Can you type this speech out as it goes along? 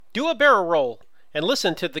Do a barrel roll and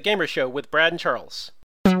listen to The Gamer Show with Brad and Charles.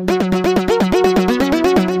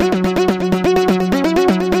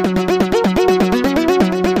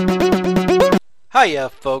 Hiya,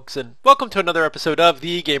 folks, and welcome to another episode of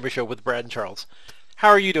The Gamer Show with Brad and Charles. How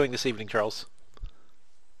are you doing this evening, Charles?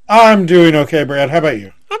 I'm doing okay, Brad. How about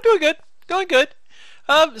you? I'm doing good. Going good.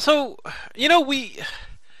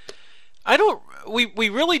 We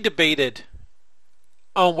really debated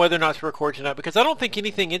on whether or not to record tonight because I don't think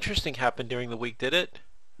anything interesting happened during the week, did it?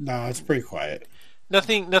 No, it's pretty quiet.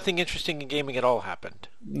 Nothing interesting in gaming at all happened.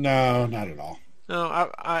 No, not at all.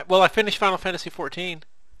 No, I finished Final Fantasy 14.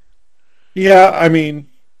 Yeah, I mean,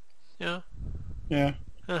 Yeah. yeah.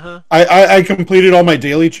 Uh-huh. I completed all my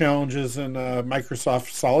daily challenges in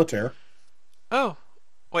Microsoft Solitaire. Oh,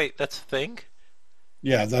 wait, that's a thing?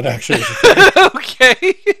 Yeah, that actually is a thing.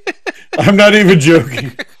 Okay. I'm not even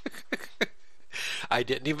joking. I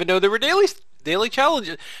didn't even know there were daily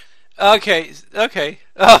challenges. Okay. Okay,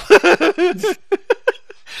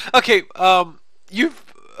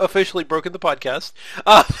 you've officially broken the podcast.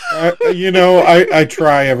 I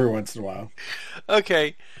try every once in a while.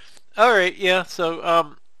 Okay. All right. Yeah.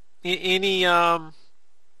 So, any new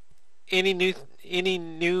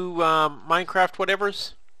Minecraft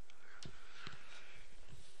whatevers?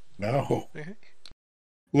 No.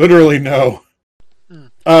 Literally no.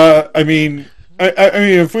 I mean,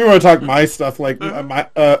 if we want to talk my stuff, there's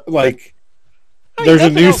a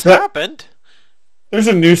new set. Happened. There's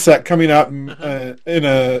a new set coming out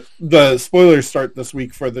the spoilers start this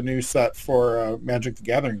week for the new set for Magic the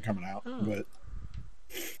Gathering coming out. Oh. But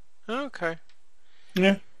Okay.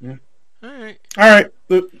 Yeah. All right.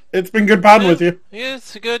 It's been good podding with you. Yeah,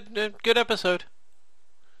 it's a good episode.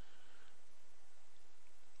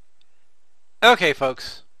 Okay,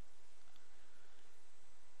 folks.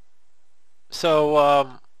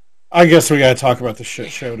 So, I guess we gotta talk about the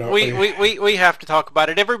shit show, don't we? We have to talk about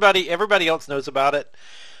it. Everybody else knows about it.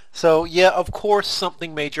 So, yeah, of course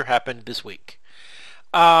something major happened this week.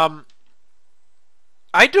 I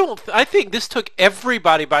think this took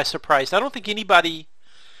everybody by surprise. I don't think anybody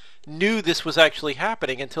knew this was actually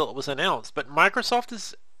happening until it was announced. But Microsoft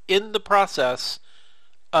is in the process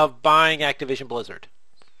of buying Activision Blizzard,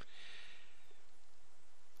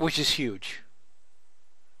 which is huge.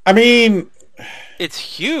 I mean, it's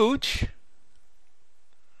huge.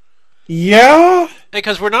 Yeah,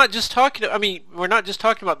 because we're not just talking about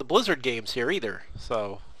the Blizzard games here either.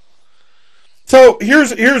 So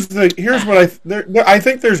here's what I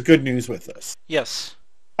think there's good news with this. Yes.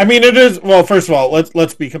 I mean, it is. Well, first of all,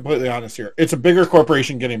 let's be completely honest here. It's a bigger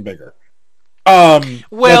corporation getting bigger.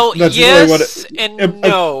 Well, that's yes, really and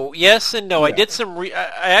no. Yes and no. Yeah.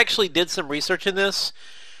 I actually did some research in this.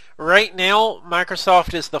 Right now,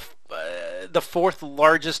 Microsoft is the fourth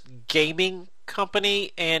largest gaming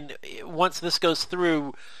company, and once this goes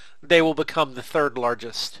through, they will become the third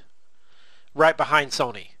largest, right behind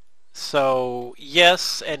Sony. So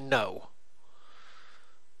yes and no.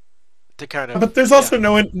 To kind of, but there's also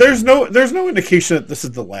no indication that this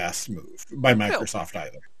is the last move by Microsoft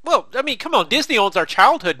either. Well, I mean, come on, Disney owns our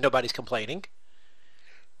childhood. Nobody's complaining.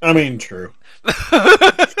 I mean, true.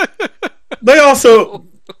 They also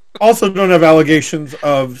don't have allegations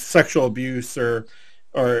of sexual abuse or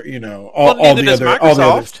all the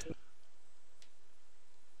others.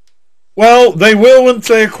 Well, they will once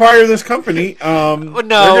they acquire this company. No. They're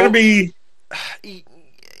going to be.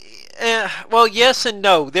 Well, yes and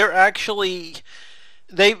no. They're actually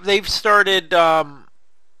they've started.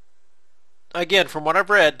 Again, from what I've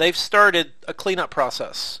read, they've started a cleanup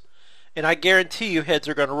process, and I guarantee you, heads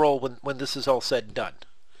are going to roll when this is all said and done.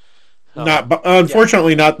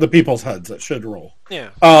 Unfortunately, not the people's heads that should roll. Yeah.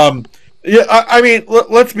 I mean,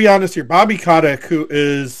 let's be honest here. Bobby Kotick, who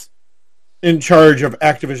is in charge of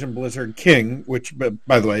Activision Blizzard King, which,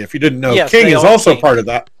 by the way, if you didn't know, yes, King is also part of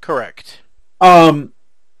that. Correct.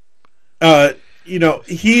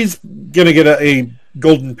 He's gonna get a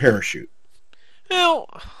golden parachute. Well,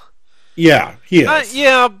 yeah, he is. He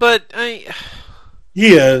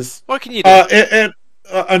is. What can you do? And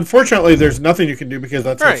unfortunately, there's nothing you can do because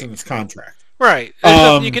that's what's in his contract. Right. There's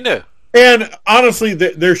nothing you can do. And honestly,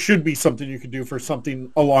 there should be something you could do for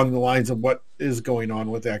something along the lines of what is going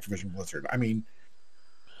on with Activision Blizzard. I mean,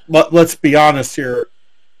 let's be honest here.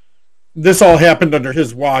 This all happened under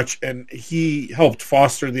his watch, and he helped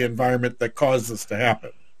foster the environment that caused this to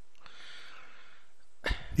happen.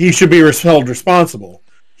 He should be held responsible.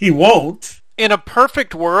 He won't. In a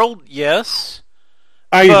perfect world, yes.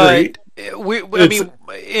 I agree.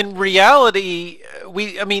 In reality,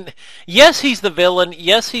 yes, he's the villain.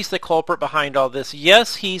 Yes, he's the culprit behind all this.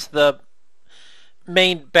 Yes, he's the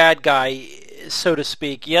main bad guy. so to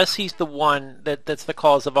speak. Yes, he's the one that's the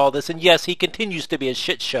cause of all this, and yes, he continues to be a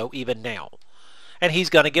shit show even now, and he's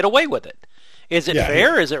going to get away with it. Is it Yeah,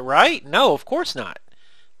 fair? Is it right? No, of course not.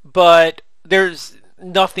 But there's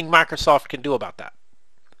nothing Microsoft can do about that.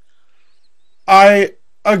 I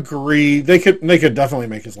agree. They could definitely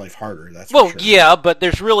make his life harder. That's for Well, sure. yeah, but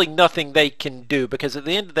there's really nothing they can do because at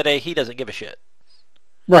the end of the day, he doesn't give a shit.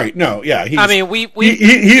 Right? No. Yeah. I mean,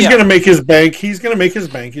 He's yeah, going to make his bank. He's going to make his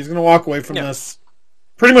bank. He's going to walk away from yeah, this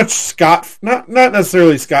pretty much not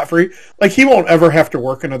necessarily scot free. Like he won't ever have to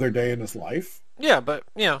work another day in his life, yeah, but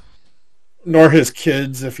yeah, nor his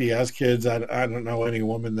kids if he has kids. I don't know any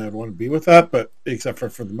woman that would want to be with that, but except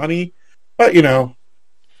for the money. But um,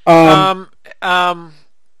 um, um,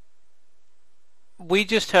 we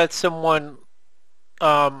just had someone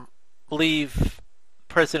leave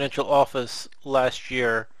presidential office last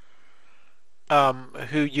year,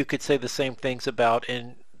 who you could say the same things about,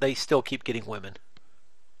 and they still keep getting women.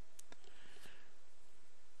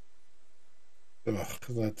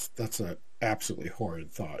 that's an absolutely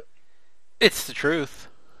horrid thought. It's the truth.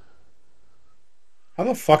 How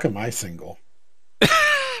the fuck am I single?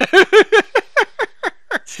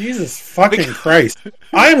 Jesus fucking Christ.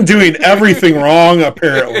 I am doing everything wrong,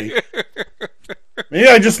 apparently. Maybe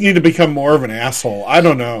I just need to become more of an asshole. I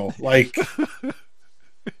don't know. Like,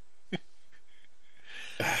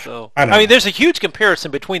 So, I don't I mean, know. there's a huge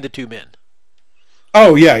comparison between the two men.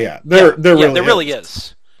 Oh, yeah, yeah. Yeah, There yeah, really there really is.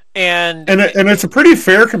 is. And And it's a pretty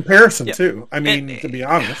fair comparison, yeah, too. I and mean, to be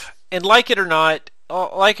honest. and like it or not,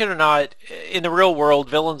 in the real world,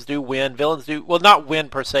 villains do win. Villains do well, not win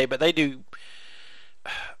per se, but they do.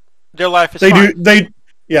 Their life is They fine. do,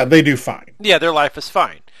 yeah, they do fine. Yeah, their life is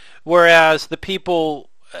fine. Whereas the people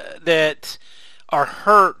that are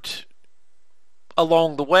hurt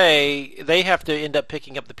along the way, they have to end up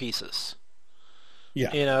picking up the pieces.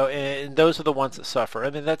 Yeah. And those are the ones that suffer. I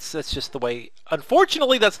mean, that's just the way.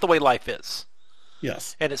 Unfortunately, that's the way life is,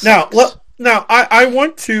 Yes. and it Now, sucks. I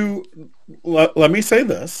want to let me say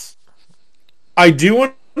this. I do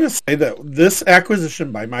want to say that this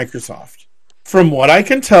acquisition by Microsoft, from what I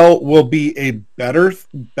can tell, will be a better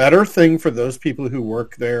thing for those people who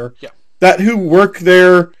work there. Yeah, Who work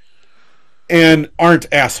there and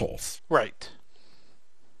aren't assholes. right.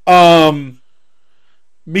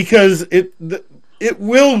 Because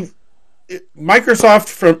Microsoft,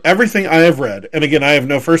 from everything I have read, and again, I have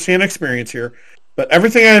no firsthand experience here, but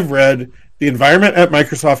everything I have read, the environment at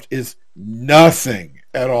Microsoft is nothing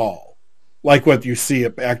at all like what you see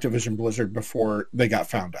at Activision Blizzard before they got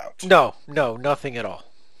found out. No, nothing at all.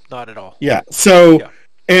 Not at all. Yeah. So, Yeah.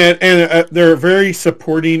 and they're a very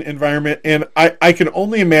supporting environment, and I can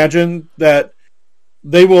only imagine that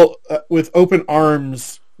they will, with open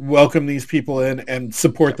arms, welcome these people in and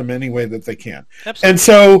support them any way that they can.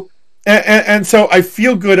 Absolutely. And so I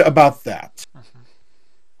feel good about that.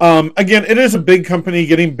 Again, it is a big company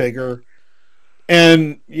getting bigger,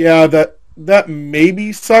 and yeah, that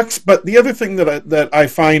maybe sucks. But the other thing that I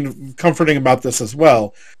find comforting about this as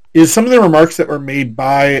well is some of the remarks that were made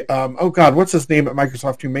by oh God, what's his name at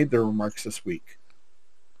Microsoft who made their remarks this week?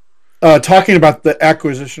 Talking about the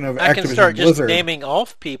acquisition of I can Activision start just Blizzard. naming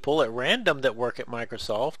off people at random that work at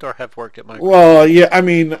Microsoft or have worked at Microsoft. Well, yeah, I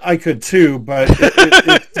mean, I could too, but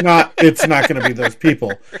it's not going to be those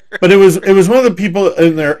people. But it was one of the people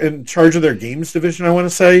in charge of their games division, I want to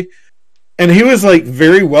say, and he was like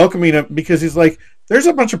very welcoming of, because he's like, there's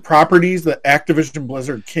a bunch of properties that Activision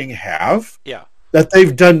Blizzard King have Yeah. that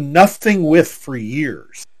they've done nothing with for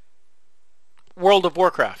years. World of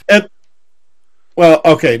Warcraft. And, well,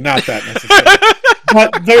 okay, not that necessarily.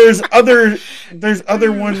 But there's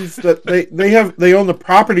other ones that they own the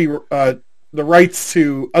property, the rights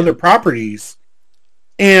to other properties,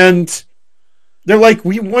 and they're like,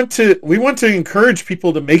 we want to encourage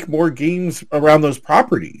people to make more games around those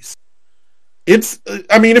properties.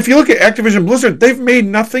 I mean, if you look at Activision Blizzard, they've made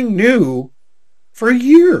nothing new for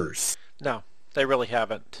years. No, they really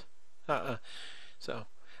haven't. So,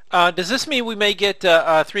 does this mean we may get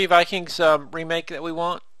Three Vikings remake that we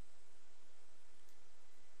want?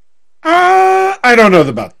 I don't know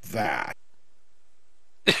about that.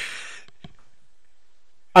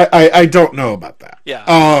 I don't know about that. Yeah.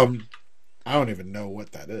 I don't even know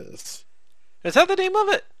what that is. Is that the name of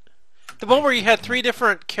it? The one where you had three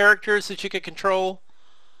different characters that you could control?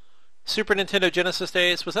 Super Nintendo Genesis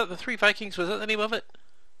days? Was that the Three Vikings? Was that the name of it?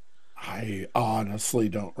 I honestly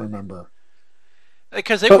don't remember.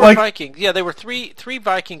 Because they But, were like, Vikings. Yeah, they were three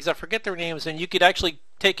Vikings. I forget their names, and you could actually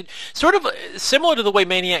take sort of similar to the way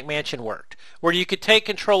Maniac Mansion worked, where you could take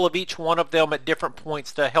control of each one of them at different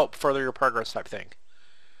points to help further your progress type thing.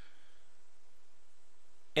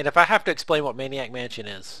 And if I have to explain what Maniac Mansion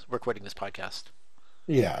is, we're quitting this podcast.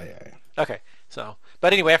 Yeah, yeah, yeah. Okay, so,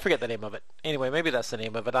 but anyway, I forget the name of it. Anyway, maybe that's the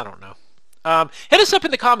name of it. I don't know. Hit us up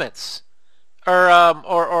in the comments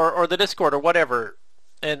or the Discord or whatever,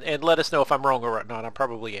 and let us know if I'm wrong or not. I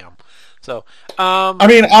probably am. So, I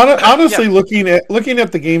mean, honestly, yeah. looking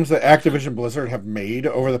at the games that Activision Blizzard have made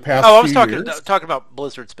over the past Oh, I was few years. talking about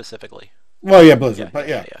Blizzard specifically. Well, yeah, Yeah, Blizzard, but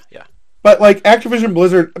yeah, yeah, yeah. yeah, yeah. But like Activision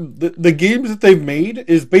Blizzard, the games that they've made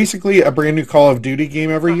is basically a brand new Call of Duty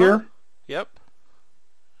game every Uh huh. year, Yep.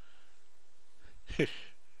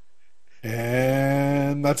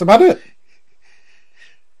 and that's about it.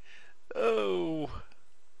 Oh,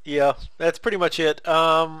 yeah. That's pretty much it.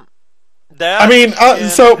 I That mean,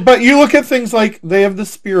 and but you look at things like they have the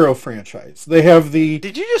Spyro franchise.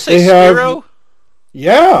 did you just say They have, Spyro?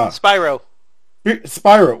 yeah, Spyro.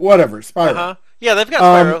 Spyro, whatever, Uh Spyro. huh. Yeah, they've got Um,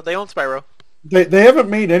 Spyro. They own Spyro. they haven't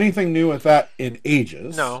made anything new with that in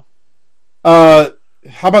ages. No. Uh,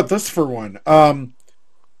 how about this for one?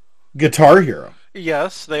 Guitar Hero.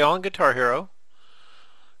 Yes, they own Guitar Hero.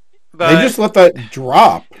 They But just let that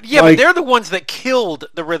drop. yeah, but Like, they're the ones that killed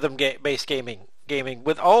the based gaming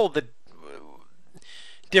with all the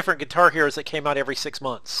different Guitar Heroes that came out every 6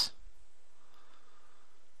 months.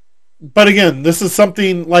 but again, this is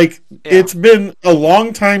something like Yeah. it's been a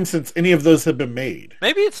long time since any of those have been made.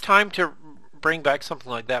 Maybe it's time to bring back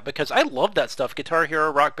something like that because I love that stuff. Guitar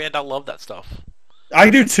Hero, Rock Band, I love that stuff. I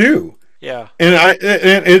do too, Yeah. and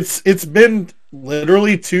it's been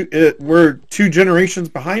literally we're 2 generations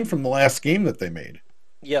behind from the last game that they made.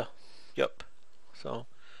 Yeah. Yep. So,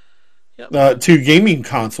 yep. 2 gaming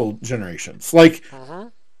console generations. Like, hmm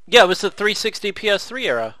Yeah, it was the 360 PS3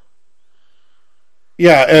 era.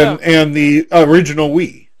 yeah, Yeah. and the original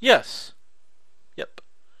Wii. Yes. Yep.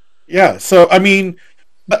 Yeah, so I mean,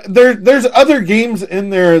 but there's other games in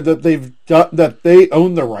there that they've done that they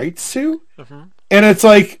own the rights to, hmm and it's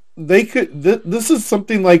like they could. This is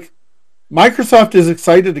something like Microsoft is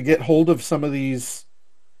excited to get hold of some of these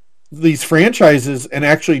franchises and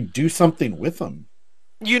actually do something with them.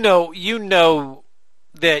 You know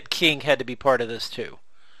that King had to be part of this too.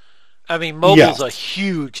 I mean, mobile's a Yes.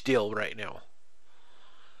 huge deal right now.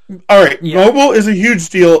 All right, Yeah. mobile is a huge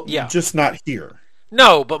deal, Yeah. just not here.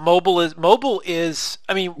 No, but mobile is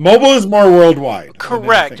I mean, Mobile is more worldwide than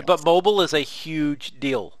anything correct, but else. mobile is a huge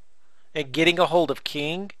deal. And getting a hold of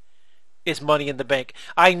King is money in the bank.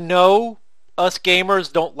 I know us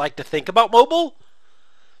gamers don't like to think about mobile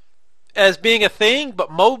as being a thing,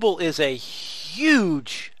 but mobile is a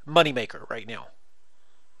huge moneymaker right now.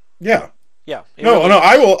 Yeah. Yeah, it No, really no, is.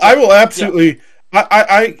 I Yep. will Yep. absolutely.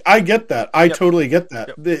 I get that. I Yep. totally get that.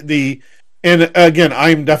 Yep. And again,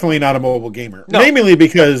 I'm definitely not a mobile gamer. No, Mainly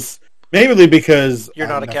because you're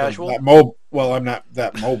not I'm a definitely casual. not mobile. Well, I'm not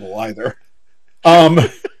that mobile either. Um,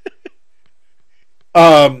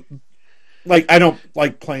 um, like I don't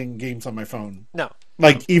like playing games on my phone. No.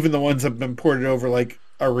 Like even the ones that have been ported over, like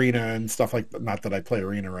Arena and stuff like that. Not that I play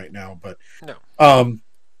Arena right now, No. um,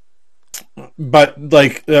 but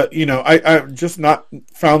like I've just not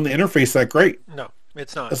found the interface that great. No.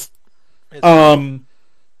 It's not. It's- It's not.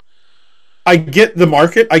 I get the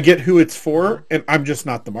market, I get who it's for, Mhm. and I'm just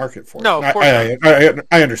not the market for it. No, of course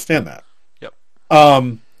I understand that. Yep.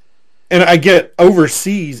 Um, and I get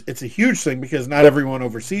overseas, it's a huge thing because not everyone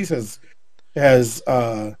overseas has has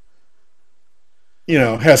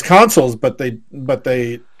consoles, but they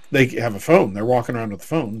have a phone. They're walking around with a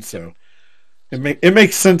phone, so it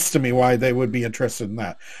makes sense to me why they would be interested in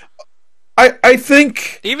that. I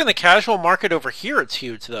think, Even the casual market over here, it's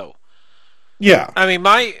huge though. yeah, I mean,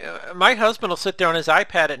 my husband will sit there on his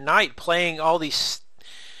iPad at night playing all these,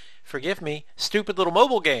 forgive me, stupid little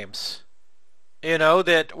mobile games.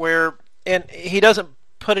 And he doesn't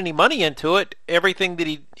put any money into it. Everything that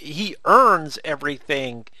he earns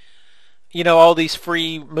everything. All these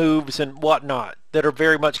free moves and whatnot that are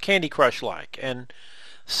very much Candy Crush like. And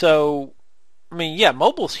so, I mean, yeah,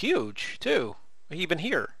 mobile's huge too, even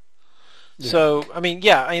here. yeah, So, I mean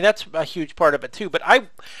that's a huge part of it too. But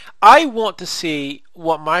I want to see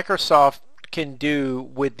what Microsoft can do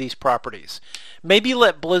with these properties. Maybe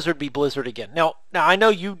let Blizzard be Blizzard again. Now I know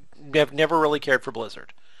you have never really cared for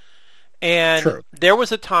Blizzard, and true, there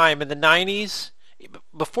was a time in the '90s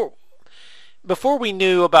before we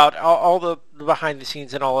knew about all the behind the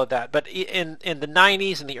scenes and all of that. But in the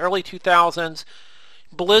 '90s and the early 2000s,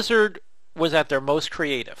 Blizzard was at their most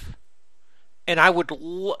creative. And I would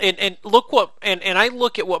and look what and I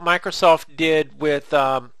look at what Microsoft did with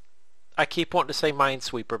I keep wanting to say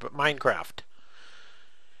Minesweeper, but Minecraft.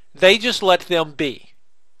 They just let them be,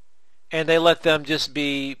 and they let them just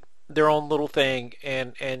be their own little thing,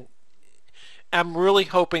 and I'm really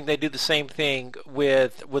hoping they do the same thing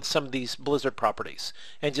with some of these Blizzard properties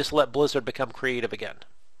and just let Blizzard become creative again,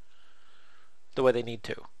 the way they need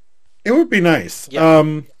to. It would be nice. Yeah.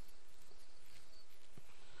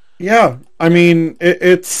 Yeah, I mean,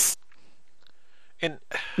 it's And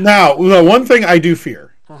now the one thing I do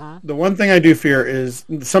fear. uh The one thing I do fear is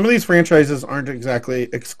some of these franchises aren't exactly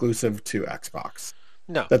exclusive to Xbox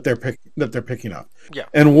no, that they're picking up. yeah,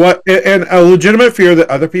 And a legitimate fear that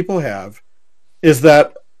other people have is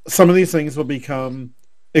that some of these things will become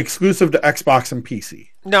exclusive to Xbox and PC.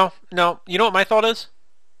 no, no. You know what my thought is?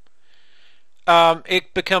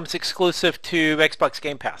 It becomes exclusive to Xbox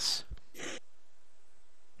Game Pass,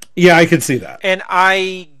 Yeah, I could see that. and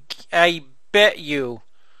I bet you,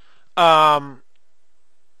 um,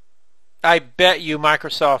 I bet you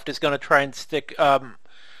Microsoft is going to try and stick.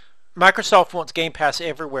 Microsoft wants Game Pass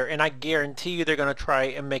everywhere, and I guarantee you they're going to try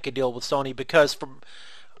and make a deal with Sony because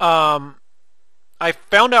um, I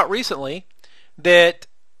found out recently that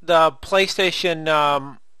the PlayStation,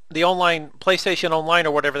 the online PlayStation Online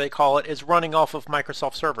or whatever they call it, is running off of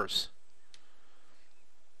Microsoft servers.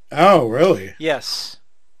 Oh, really? Yes,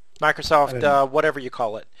 I Microsoft, didn't. whatever you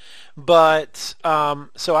call it. But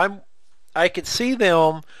I could see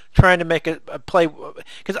them trying to make a play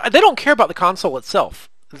because they don't care about the console itself.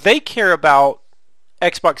 They care about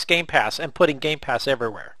Xbox Game Pass and putting Game Pass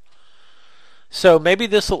everywhere. So maybe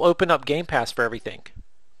this will open up Game Pass for everything.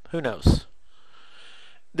 Who knows?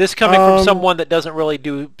 This coming from Um, someone that doesn't really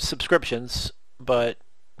do subscriptions, but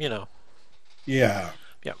you know, yeah.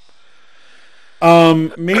 yeah.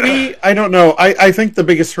 Maybe I don't know. I think the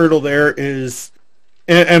biggest hurdle there is,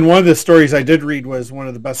 and one of the stories I did read was one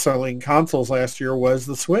of the best-selling consoles last year was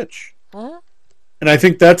the Switch. Mhm. And I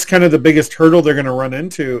think that's kind of the biggest hurdle they're going to run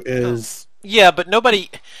into is Yeah, but nobody,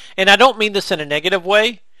 and I don't mean this in a negative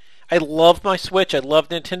way. I love my Switch. I love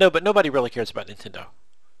Nintendo, but nobody really cares about Nintendo.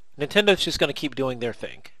 Nintendo's just going to keep doing their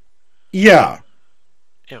thing. yeah.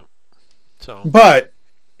 Yeah. So. But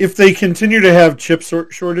if they continue to have chip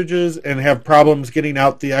shortages and have problems getting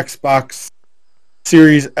out the Xbox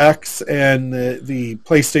Series X and the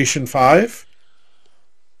PlayStation 5,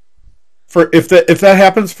 for if that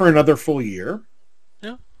happens for another full year,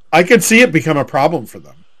 Yeah. I could see it become a problem for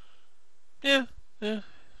them. Yeah. Yeah.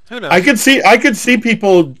 Who knows? I could see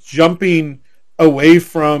people jumping away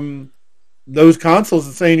from those consoles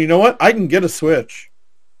and saying, you know what, I can get a Switch.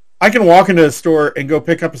 I can walk into a store and go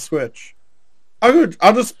pick up a Switch.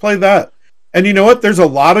 I'll just play that. And you know what? There's a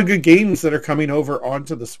lot of good games that are coming over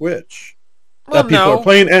onto the Switch Well, that people are no,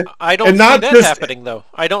 playing, I don't and see not that just happening though.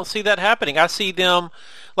 I don't see that happening. I see them,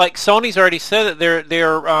 like Sony's already said that they're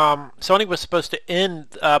Sony was supposed to end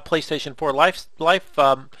PlayStation 4 life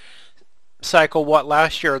cycle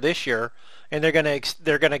last year or this year, and they're gonna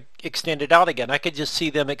extend it out again. I could just see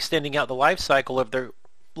them extending out the life cycle of their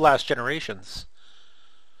last generations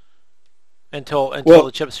until well,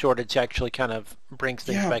 the chip shortage actually kind of brings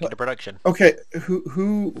things yeah, back but into production. okay,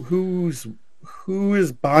 who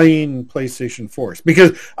is buying PlayStation 4s?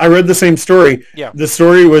 Because I read the same story. Yeah, The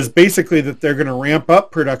story was basically that they're going to ramp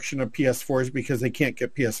up production of PS4s because they can't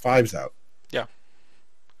get PS5s out. yeah.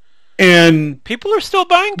 And People are still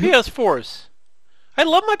buying PS4s. I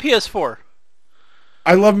love my PS4.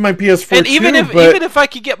 I love my PS4 And even too, if but I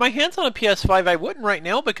could get my hands on a PS5, I wouldn't right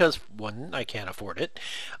now because one, I can't afford it,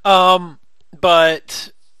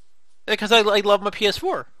 but because I love my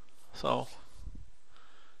PS4. So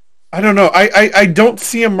I don't know. I don't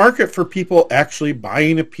see a market for people actually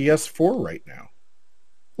buying a PS4 right now.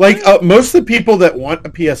 Like most of the people that want a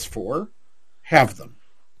PS4 have them.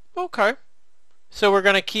 okay, so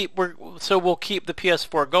we'll keep the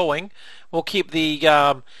PS4 going. We'll keep the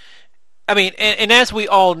I mean, and as we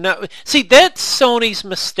all know, see that's Sony's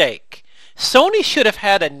mistake. Sony should have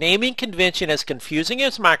had a naming convention as confusing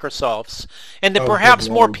as Microsoft's, and that Oh, good perhaps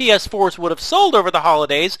more lord. PS4s would have sold over the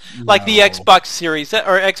holidays, like the No. Xbox Series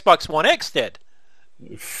or Xbox One X did.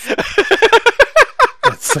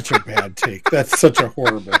 That's such a bad take. That's such a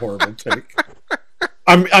horrible, horrible take.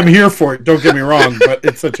 I'm here for it. Don't get me wrong, but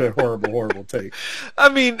it's such a horrible, horrible take.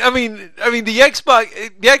 The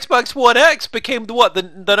Xbox One X became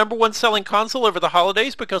the number one selling console over the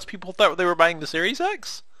holidays because people thought they were buying the Series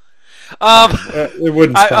X. Um, It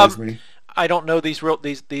wouldn't I surprise me. I don't know these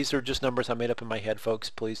are just numbers I made up in my head, folks.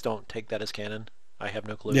 Please don't take that as canon. I have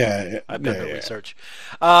no clue. Yeah, I've done yeah, no yeah. research.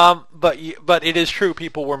 But it is true.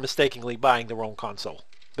 People were mistakenly buying the wrong console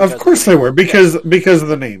Of because course of the they name. were Yeah. because of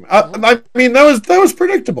the name. I mean that was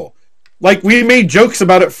predictable. Like we made jokes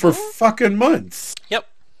about it for fucking months. Yep.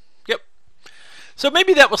 Yep. So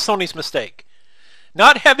maybe that was Sony's mistake.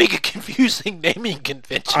 Not having a confusing naming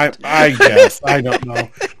convention. I guess I don't know.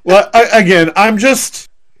 Well, again, I'm just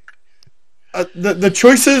the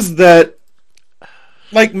choices that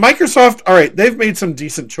like Microsoft. All right, they've made some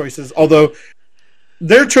decent choices, although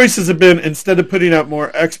their choices have been instead of putting out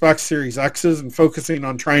more Xbox Series X's and focusing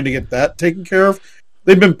on trying to get that taken care of,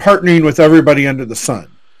 they've been partnering with everybody under the sun.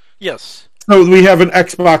 Yes. So we have an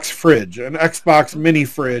Xbox fridge, an Xbox mini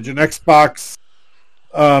fridge, an Xbox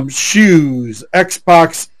shoes,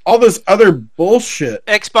 Xbox, all this other bullshit.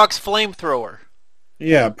 Xbox flamethrower.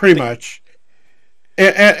 Yeah, pretty much.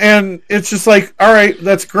 And it's just like, all right,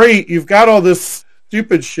 that's great. You've got all this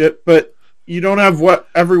stupid shit, but you don't have what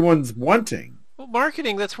everyone's wanting. Well,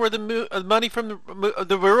 marketing, that's where the money from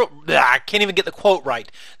the real... I can't even get the quote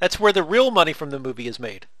right. That's where the real money from the movie is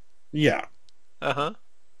made. Yeah. Uh-huh.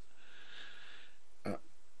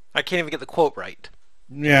 I can't even get the quote right.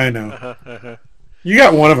 Yeah, I know. Uh-huh, uh-huh. You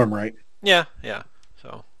got one of them right. Yeah.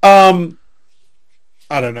 So. I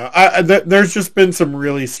don't know. There's just been some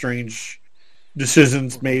really strange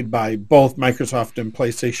decisions made by both Microsoft and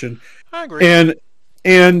PlayStation. I agree.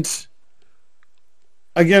 And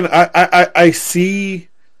again, I see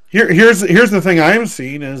here's the thing I am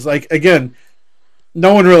seeing is like, again,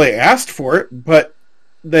 no one really asked for it, but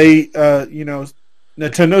they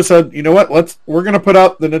Nintendo said, you know what, we're gonna put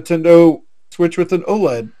out the Nintendo Switch with an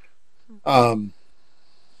OLED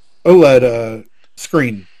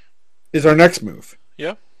screen is our next move.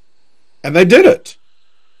 Yeah. And they did it.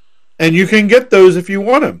 And you can get those if you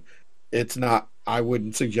want them. It's not, I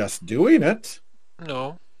wouldn't suggest doing it.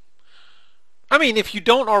 No. I mean, if you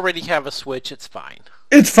don't already have a Switch, it's fine.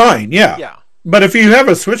 It's fine, yeah. Yeah. But if you have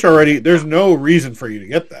a Switch already, there's no reason for you to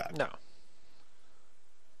get that. No.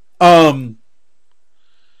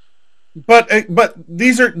 But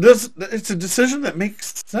it's a decision that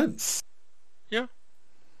makes sense. Yeah.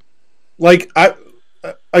 Like I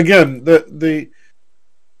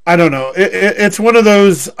don't know. It's one of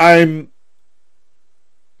those.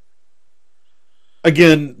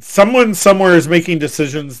 Someone somewhere is making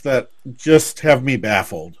decisions that just have me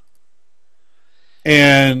baffled.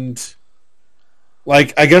 And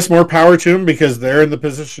like, I guess more power to them because they're in the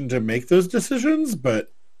position to make those decisions.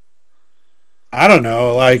 But I don't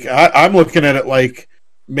know. Like I'm looking at it like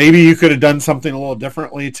maybe you could have done something a little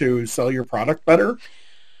differently to sell your product better.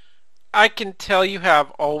 I can tell you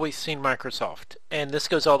have always seen Microsoft, and this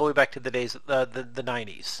goes all the way back to the days of the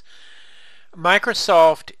 90s.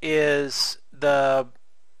 Microsoft is the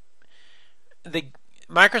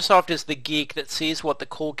Microsoft is the geek that sees what the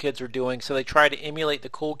cool kids are doing, so they try to emulate the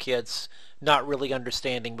cool kids, not really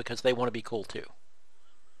understanding because they want to be cool too.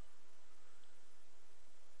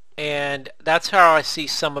 And that's how I see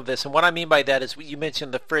some of this. And what I mean by that is you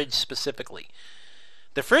mentioned the fridge specifically.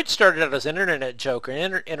 The fridge started out as an internet joke or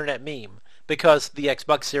an internet meme because the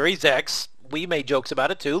Xbox Series X, we made jokes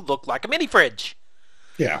about it too, looked like a mini fridge.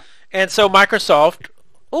 Yeah. And so Microsoft,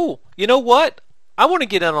 oh, you know what? I want to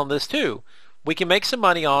get in on this too. We can make some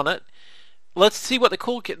money on it. Let's see what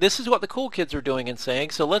this is what the cool kids are doing and saying,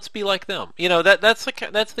 so let's be like them. You know, that's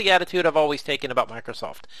the attitude I've always taken about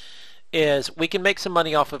Microsoft. Is we can make some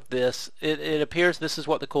money off of this. It appears this is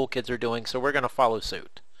what the cool kids are doing, so we're going to follow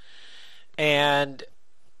suit. And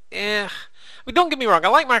don't get me wrong, I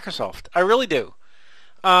like Microsoft. I really do.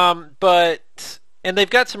 But they've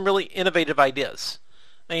got some really innovative ideas.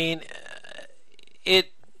 I mean,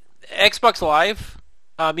 Xbox Live,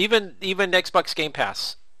 even Xbox Game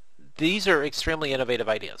Pass, these are extremely innovative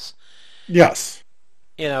ideas. Yes.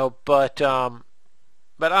 You know, but I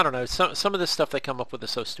don't know. Some of this stuff they come up with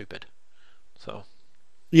is so stupid. So.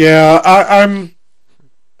 Yeah, I'm.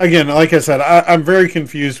 Again, like I said, I'm very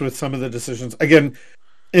confused with some of the decisions. Again,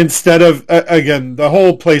 instead of the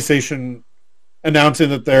whole PlayStation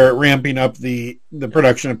announcing that they're ramping up the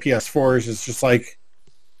production of PS4s is just like.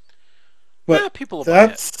 But yeah, people will buy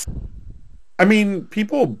it. I mean,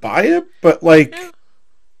 people buy it, but like. Yeah.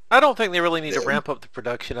 I don't think they really need to ramp up the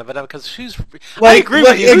production of it because I agree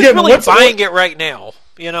with you. Who's really buying it right now?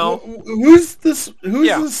 You know, who's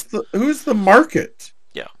the market?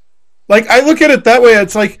 Yeah. Like I look at it that way.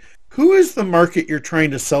 It's like, who is the market you're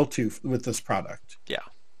trying to sell to with this product? Yeah.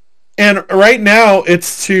 And right now,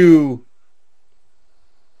 it's to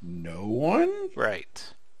no one.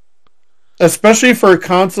 Right. Especially for a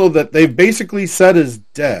console that they've basically said is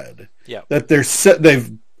dead. Yeah. That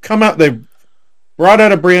they've come out. They've brought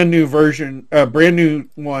out a brand new version, a brand new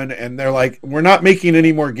one, and they're like, we're not making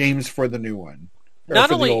any more games for the new one.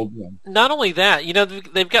 Not only that, you know,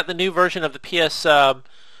 they've got the new version of the PlayStation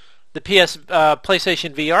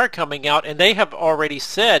VR coming out, and they have already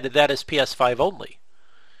said that is PS5 only.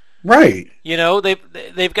 Right. You know,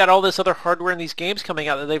 they've got all this other hardware in these games coming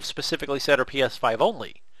out that they've specifically said are PS5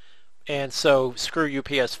 only. And so screw you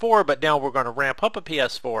PS4, but now we're going to ramp up a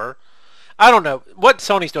PS4. I don't know. What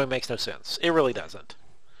Sony's doing makes no sense. It really doesn't.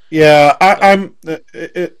 Yeah, I'm.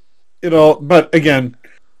 But again,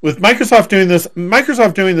 with Microsoft doing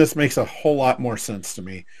this makes a whole lot more sense to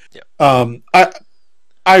me. Yeah.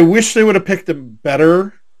 I wish they would have picked a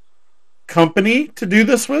better company to do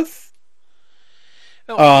this with.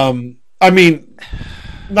 Oh. I mean,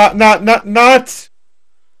 not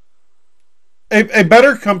a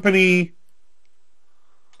better company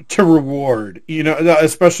to reward,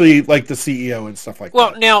 especially like the CEO and stuff like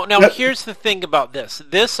Well, that. now here's the thing about this.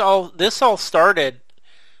 This all started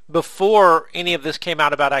before any of this came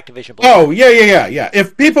out about Activision Blizzard. Oh, yeah.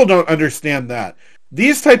 If people don't understand that,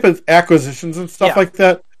 these type of acquisitions and stuff Yeah. like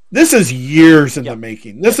that, this is years in the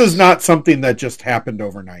making. This is Yes. not something that just happened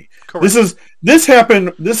overnight. Correct.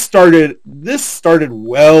 This started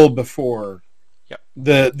well before Yep.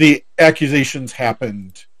 the accusations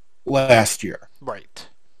happened last year. Right.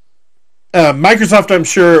 Microsoft, I'm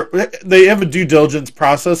sure, they have a due diligence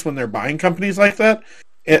process when they're buying companies like that,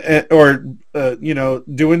 or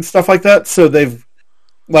doing stuff like that. So they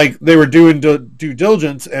were doing due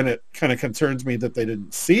diligence, and it kind of concerns me that they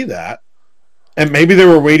didn't see that, and maybe they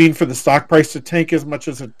were waiting for the stock price to tank as much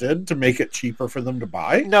as it did to make it cheaper for them to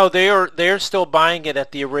buy. No, they're still buying it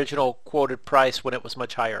at the original quoted price when it was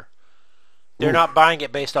much higher. They're not buying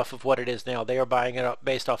it based off of what it is now. They are buying it up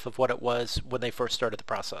based off of what it was when they first started the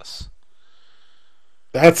process.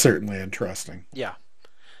 That's certainly interesting. Yeah.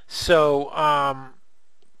 So, I'm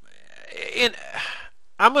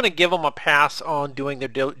going to give them a pass on doing their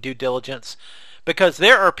due diligence because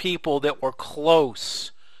there are people that were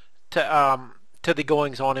close to the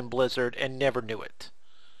goings on in Blizzard and never knew it.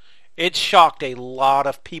 It shocked a lot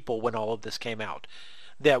of people when all of this came out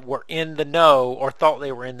that were in the know or thought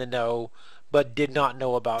they were in the know, but did not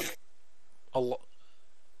know about a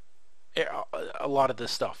lot of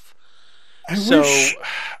this stuff. I'm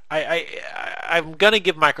gonna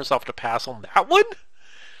give Microsoft a pass on that one,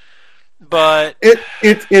 but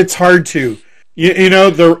it's hard to,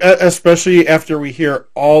 especially after we hear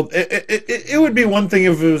all. It would be one thing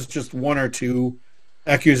if it was just one or two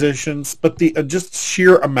accusations, but the just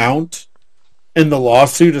sheer amount in the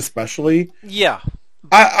lawsuit, especially. Yeah.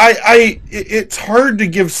 It's hard to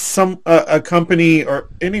give a company or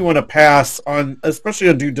anyone a pass on, especially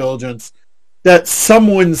on due diligence, that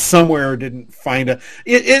someone somewhere didn't find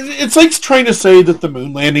it's like trying to say that the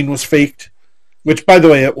moon landing was faked, which, by the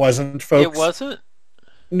way, it wasn't, folks. It wasn't?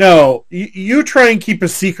 No. You try and keep a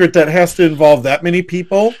secret that has to involve that many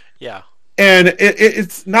people. Yeah. And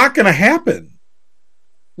it's not going to happen.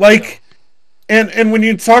 Like, no. And when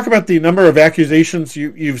you talk about the number of accusations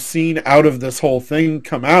you've seen out of this whole thing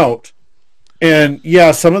come out, and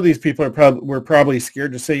yeah, some of these people were probably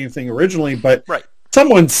scared to say anything originally, but right.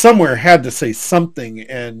 Someone somewhere had to say something,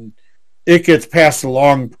 and it gets passed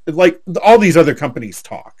along. Like all these other companies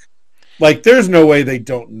talk. Like there's no way they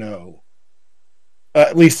don't know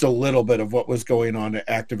at least a little bit of what was going on at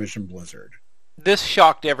Activision Blizzard. This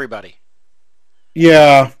shocked everybody.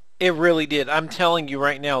 Yeah. It really did. I'm telling you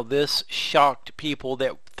right now, this shocked people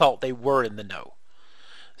that thought they were in the know.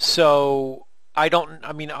 So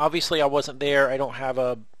obviously I wasn't there. I don't have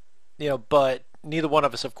but neither one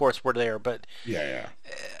of us, of course, were there. But yeah.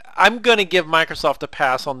 I'm going to give Microsoft a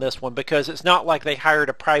pass on this one because it's not like they hired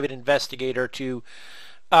a private investigator to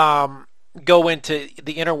go into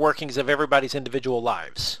the inner workings of everybody's individual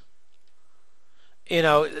lives.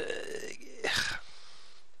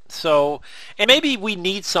 So, and maybe we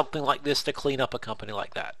need something like this to clean up a company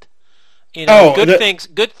like that. Good things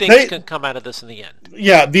can come out of this in the end.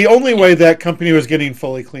 Yeah, the only way that company was getting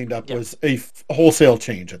fully cleaned up was a wholesale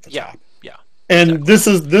change at the top. Yeah. And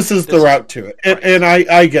exactly. this is the route to it. And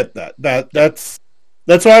I get that. That's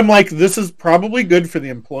why I'm like, this is probably good for the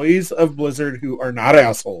employees of Blizzard who are not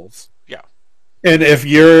assholes. Yeah. And if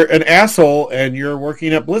you're an asshole and you're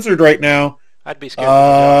working at Blizzard right now, I'd be scared.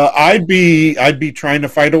 I'd be trying to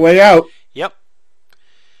find a way out. Yep.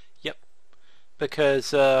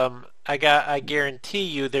 Because I guarantee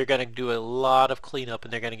you they're going to do a lot of cleanup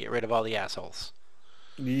and they're going to get rid of all the assholes.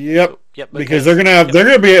 Yep. Because they're going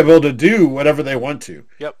to be able to do whatever they want to.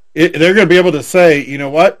 Yep. They're going to be able to say, you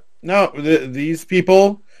know what? No, these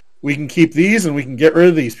people, we can keep these and we can get rid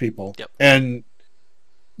of these people. Yep. And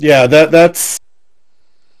yeah, they're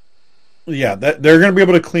going to be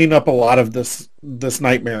able to clean up a lot of this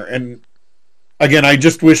nightmare. And again, I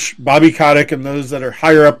just wish Bobby Kotick and those that are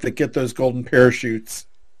higher up that get those golden parachutes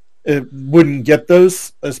wouldn't get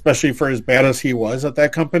those, especially for as bad as he was at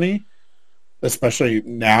that company. especially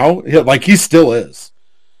now. Like he still is.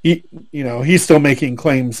 He, he's still making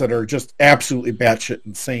claims that are just absolutely batshit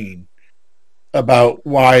insane about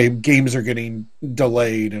why games are getting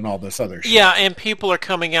delayed and all this other shit. Yeah, and people are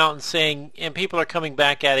coming out and saying, and people are coming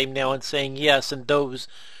back at him now and saying, yes, and those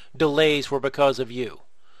delays were because of you.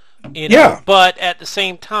 Yeah. But at the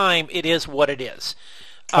same time, it is what it is.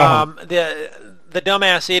 Uh-huh. The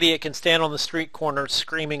dumbass idiot can stand on the street corner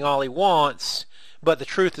screaming all he wants, but the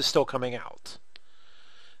truth is still coming out.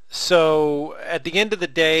 So at the end of the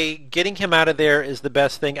day, getting him out of there is the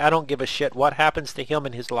best thing. I don't give a shit what happens to him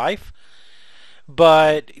in his life,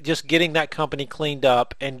 but just getting that company cleaned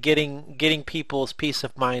up and getting people's peace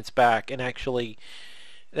of minds back, and actually,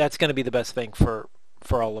 that's going to be the best thing for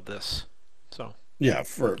all of this. So Yeah,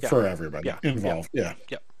 for yeah, for everybody yeah, yeah, involved. Yeah.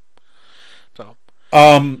 yeah. So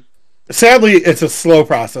Um, sadly, it's a slow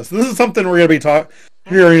process. This is something we're going to be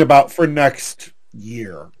hearing about for next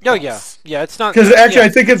year. oh yeah, yeah. It's not Because actually, yeah, I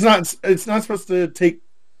think it's not supposed to take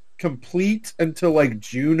complete until like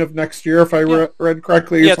June of next year, if I yeah. read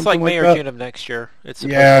correctly, or Yeah, it's like something May like or that. June of next year. It's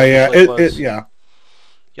supposed to Yeah, yeah, officially close. yeah.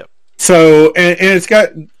 Yep. So, and it's got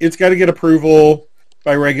to get approval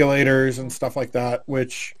by regulators and stuff like that,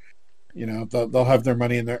 which they'll have their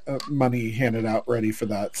money and their money handed out ready for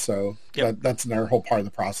that. So Yep. that's another whole part of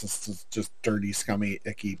the process. Is just dirty, scummy,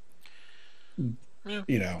 icky. Yeah.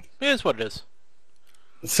 You know, It is what it is.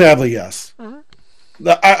 sadly, yes. Mm-hmm.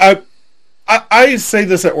 I say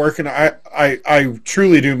this at work, and I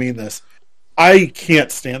truly do mean this. I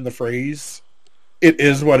can't stand the phrase "it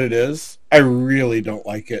is what it is." I really don't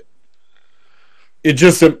like it. It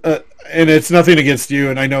just and it's nothing against you,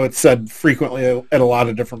 and I know it's said frequently at a lot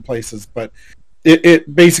of different places, but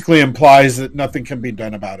it basically implies that nothing can be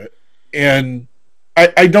done about it, and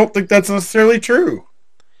I don't think that's necessarily true.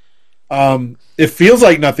 It feels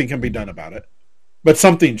like nothing can be done about it, but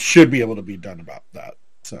something should be able to be done about that.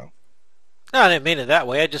 So. No, I didn't mean it that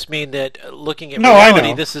way. I just mean that looking at No, I reality,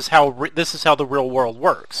 know. this is how the real world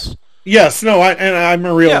works. Yes, no, and I'm a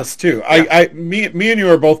Yeah. realist too. Yeah. Me and you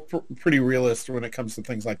are both pretty realist when it comes to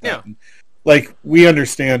things like Yeah. that. And, like we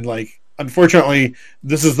understand, like unfortunately,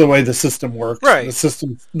 this is the way the system works. Right.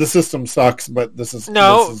 The system sucks, but this is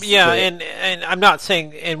No, this is yeah, the, and I'm not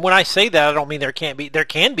saying, and when I say that, I don't mean there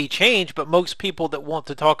can be change, but most people that want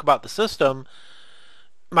to talk about the system,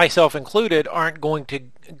 myself included, aren't going to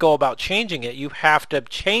go about changing it. You have to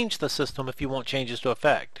change the system if you want changes to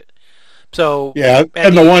affect. So yeah, at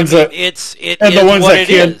and the ones I mean, that it and the is ones what that it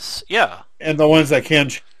can is. Yeah, and the ones that can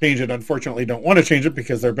change it, unfortunately, don't want to change it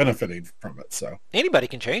because they're benefiting from it. So anybody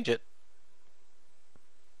can change it.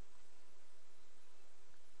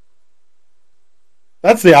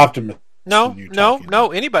 that's the optimist No, in you no, talking.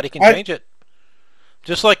 no. Anybody can I change it.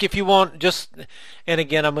 Just like if you want, and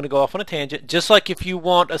again, I'm going to go off on a tangent. Just like if you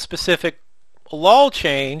want a specific law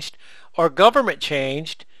changed or government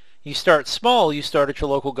changed, you start small. You start at your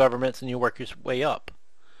local governments and you work your way up.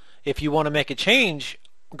 If you want to make a change,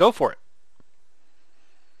 go for it.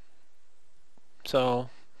 So,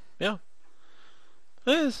 yeah,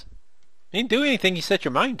 it is. You can do anything you set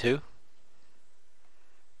your mind to.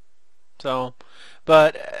 So,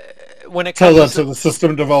 but when it tell comes that to to the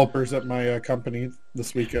system developers at my company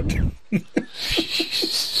this weekend.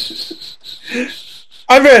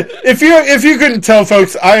 I've had, if you couldn't tell,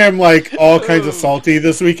 folks, I am like all kinds of salty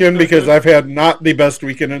this weekend because I've had not the best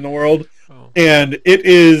weekend in the world, oh, and it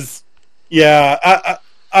is, yeah.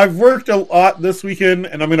 I've worked a lot this weekend,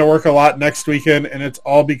 and I'm going to work a lot next weekend, and it's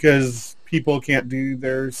all because people can't do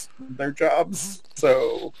their jobs.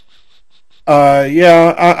 So,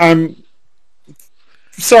 yeah, I'm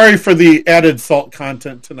sorry for the added salt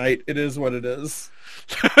content tonight. It is what it is.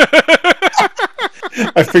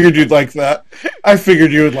 I figured you'd like that. I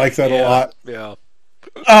figured you would like that a lot. yeah.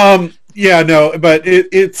 Yeah, no, but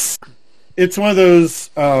it's one of those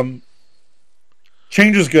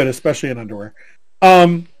change is good, especially in underwear.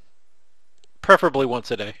 Preferably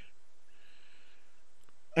once a day.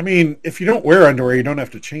 I mean, if you don't wear underwear, you don't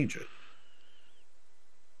have to change it.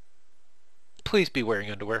 Please be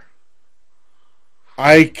wearing underwear.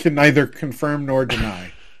 I can neither confirm nor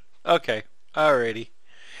deny. Okay. Alrighty.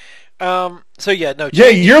 So yeah, no.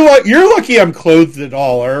 Yeah, Change, you're lucky I'm clothed at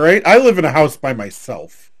all. All right, I live in a house by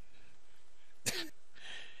myself.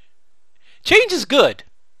 change is good.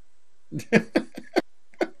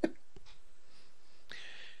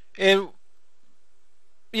 And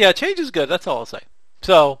yeah, change is good. That's all I'll say.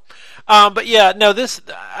 So, but yeah, no.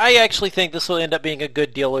 I actually think this will end up being a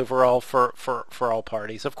good deal overall for all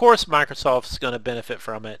parties. Of course, Microsoft's going to benefit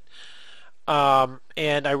from it,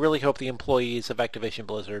 and I really hope the employees of Activision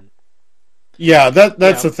Blizzard Yeah, that's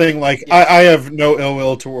Yeah. the thing. Like, Yeah. I have no ill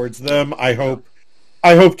will towards them. I hope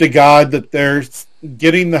to God that they're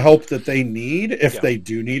getting the help that they need if Yeah. they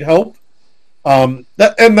do need help.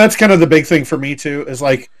 That's kind of the big thing for me too. Is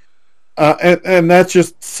like, and that's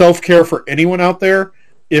just self care for anyone out there.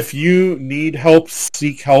 If you need help,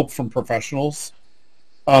 seek help from professionals.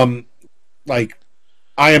 Um, like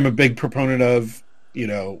I am a big proponent of, you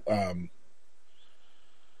know,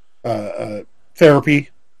 therapy.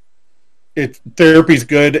 Therapy's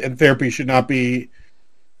good, and therapy should not be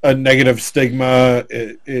a negative stigma.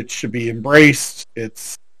 It should be embraced.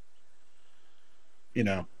 It's, you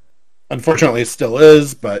know, unfortunately it still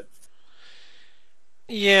is, but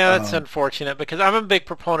Yeah, that's um, unfortunate because I'm a big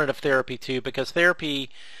proponent of therapy too. Because therapy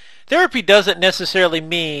doesn't necessarily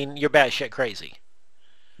mean you're batshit crazy.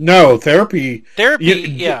 no therapy. Therapy, You,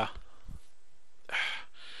 yeah.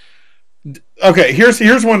 okay,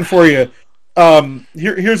 here's one for you.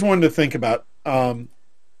 Here's one to think about.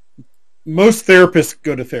 Most therapists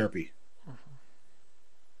go to therapy,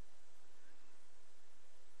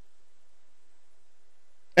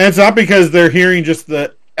 and it's not because they're hearing just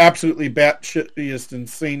the absolutely batshittiest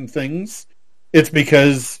insane things. It's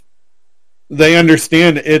because they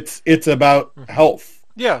understand it's about Hmm. health.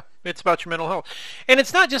 Yeah, it's about your mental health. And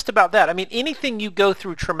it's not just about that. I mean, anything you go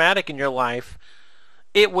through traumatic in your life,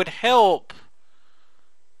 it would help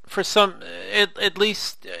for some, at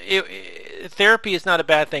least therapy is not a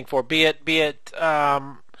bad thing for, be it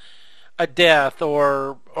a death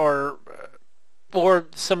or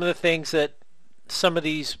some of the things that some of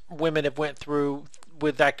these women have went through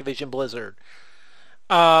with Activision Blizzard.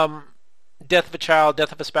 Um, Death of a child,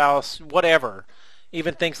 death of a spouse, whatever.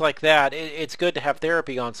 Even things like that. It's good to have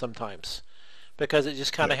therapy on sometimes because it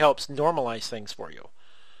just kind Yeah. of helps normalize things for you.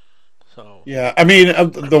 So, Yeah, I mean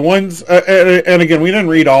the ones, and again, we didn't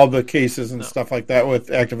read all the cases and no. stuff like that with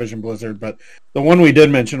Activision Blizzard, but the one we did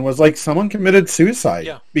mention was like someone committed suicide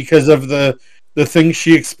Yeah. because of the things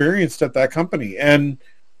she experienced at that company, and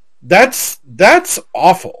that's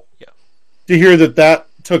awful Yeah. to hear that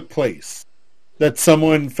took place. That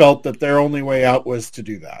someone felt that their only way out was to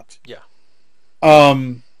do that. Yeah.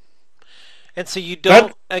 Um, And so you that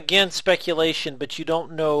don't, again, speculation, but you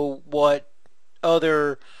don't know what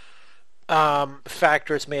other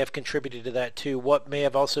factors may have contributed to that too. What may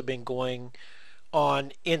have also been going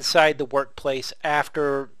on inside the workplace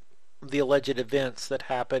after the alleged events that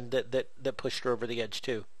happened that pushed her over the edge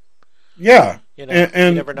too. Yeah, You know,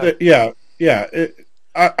 you never know. yeah, yeah.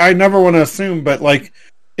 I never want to assume, but like,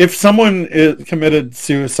 if someone committed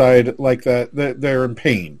suicide like that, they're in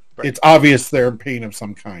pain. Right. It's obvious they're in pain of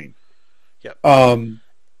some kind. Yep. Um,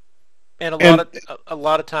 And and a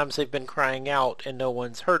lot of times they've been crying out and no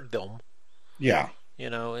one's heard them. yeah, You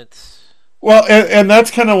know, it's well, and that's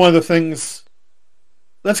kind of one of the things.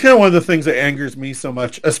 That's kind of one of the things that angers me so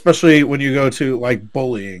much, especially when you go to like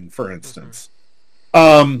bullying, for mm-hmm. instance.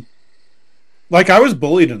 Um, like I was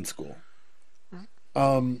bullied in school,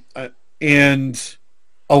 um, uh, and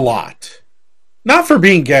a lot. Not for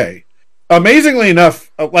being gay. Amazingly enough,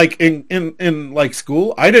 like in like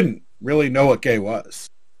school, I didn't really know what gay was.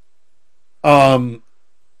 Um,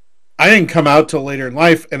 I didn't come out till later in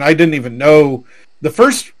life, and I didn't even know the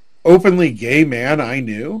first openly gay man I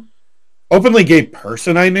knew, openly gay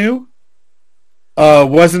person I knew,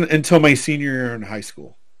 wasn't until my senior year in high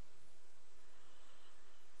school.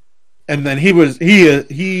 And then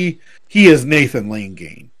he is Nathan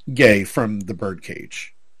Lane gay from the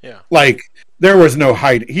Birdcage. yeah. Like there was no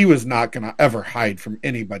hide. He was not gonna ever hide from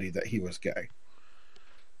anybody that he was gay.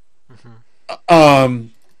 Mm-hmm.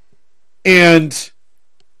 Um, and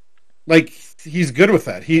like he's good with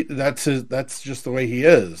that. That's just the way he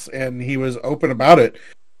is, and he was open about it.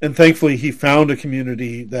 And thankfully, he found a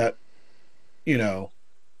community that you know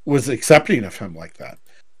was accepting of him like that.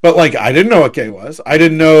 But like I didn't know what gay was. I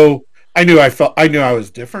didn't know. I knew I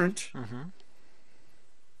was different. Mm-hmm.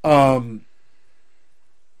 Um,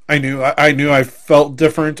 I knew I felt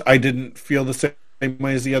different. I didn't feel the same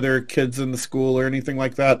way as the other kids in the school or anything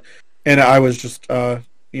like that. And I was just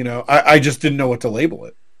I just didn't know what to label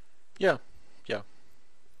it. Yeah. Yeah.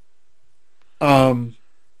 Um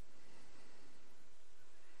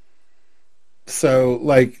so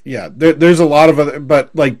like yeah, there's a lot of other,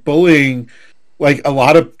 but like bullying, like a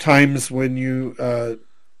lot of times when you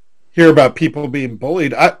hear about people being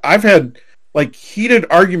bullied, I've had like heated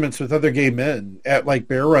arguments with other gay men at like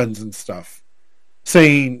bear runs and stuff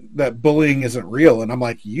saying that bullying isn't real, and I'm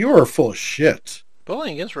like, you are full of shit.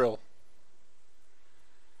 Bullying is real.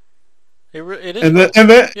 It is And then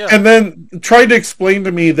real. Yeah. and then tried to explain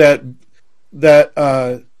to me that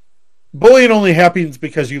bullying only happens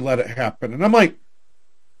because you let it happen, and I'm like,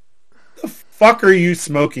 fuck are you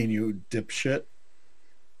smoking, you dipshit?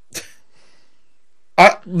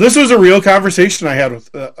 This was a real conversation I had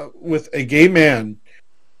with a gay man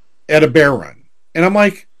at a bear run. And I'm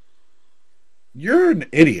like, you're an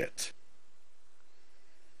idiot.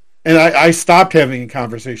 And I stopped having a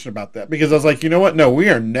conversation about that because I was like, you know what? No, we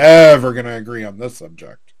are never going to agree on this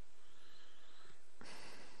subject.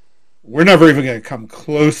 We're never even going to come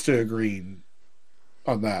close to agreeing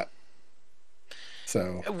on that.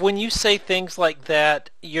 So when you say things like that,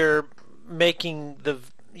 you're making the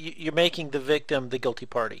victim the guilty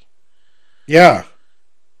party. Yeah.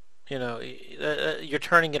 You know, you're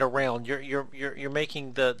turning it around. You're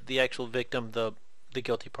making the actual victim the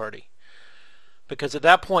guilty party. Because at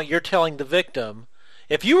that point, you're telling the victim,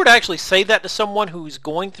 if you were to actually say that to someone who's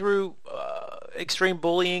going through extreme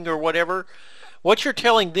bullying or whatever, what you're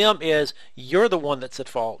telling them is you're the one that's at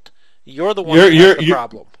fault. You're the one that has the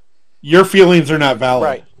problem. Your feelings are not valid.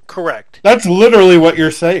 Right. Correct. That's literally what you're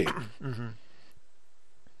saying. Mm-hmm.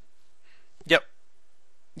 Yep.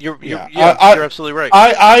 You're absolutely right.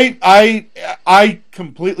 I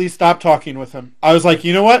completely stopped talking with him. I was like,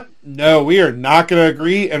 you know what? No, we are not going to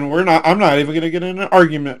agree, and I'm not even going to get in an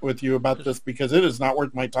argument with you about this because it is not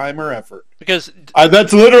worth my time or effort. Because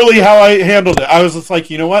that's literally how I handled it. I was just like,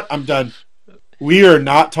 you know what? I'm done. We are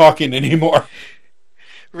not talking anymore.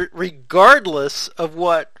 Regardless of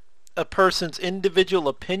what a person's individual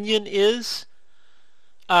opinion is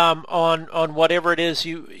on whatever it is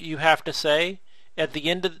you have to say, at the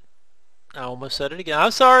end of I almost said it again.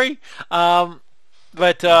 I'm sorry.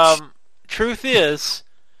 But truth is,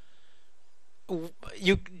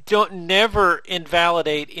 you don't never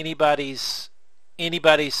invalidate anybody's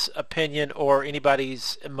opinion or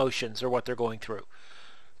anybody's emotions or what they're going through,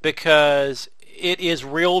 because it is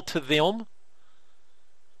real to them,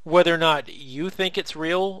 whether or not you think it's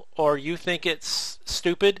real or you think it's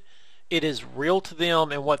stupid. It is real to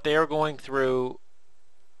them and what they're going through.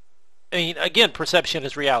 I mean, again, perception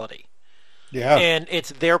is reality. Yeah. And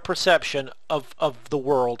it's their perception of the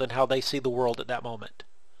world and how they see the world at that moment.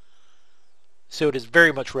 So it is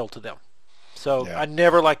very much real to them. So yeah. I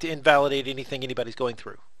never like to invalidate anything anybody's going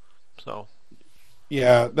through. So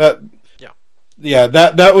yeah, that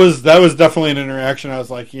was definitely an interaction. I was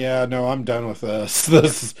like, yeah, no, I'm done with this.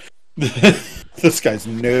 This guy's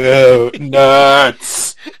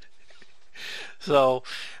nuts. So,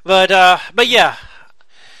 but yeah.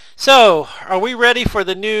 So, are we ready for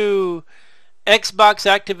the new Xbox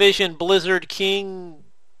Activision Blizzard King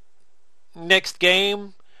next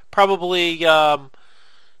game? Probably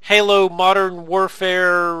Halo Modern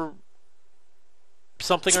Warfare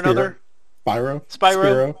something or another?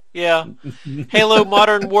 Spyro? Yeah. Halo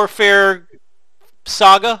Modern Warfare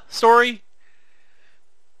Saga story?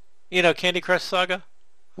 You know, Candy Crush Saga?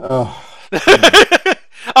 Oh.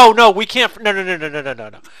 Oh, no, we can't...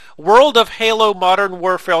 No. World of Halo Modern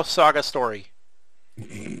Warfare Saga story.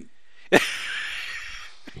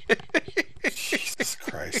 Jesus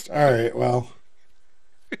Christ. All right, well...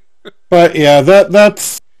 But yeah,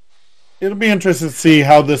 that's... It'll be interesting to see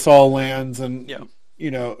how this all lands and,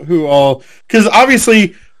 you know, who all... Because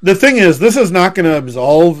obviously, the thing is, this is not going to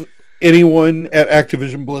absolve anyone at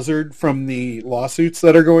Activision Blizzard from the lawsuits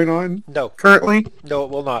that are going on currently. No,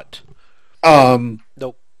 it will not. Nope.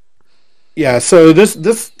 Yeah, so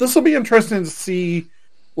this will be interesting to see,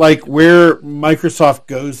 like, where Microsoft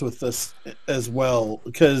goes with this as well,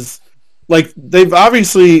 because, like, they've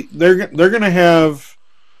obviously they're going to have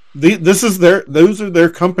those are their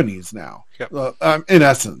companies now, in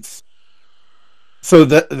essence. So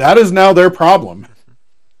that is now their problem.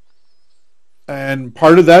 And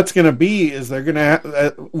part of that's going to be is they're going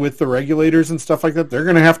to, with the regulators and stuff like that, they're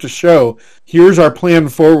going to have to show, here's our plan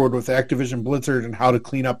forward with Activision Blizzard and how to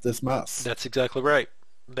clean up this mess. That's exactly right.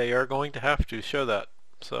 They are going to have to show that.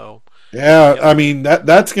 So yeah, I mean,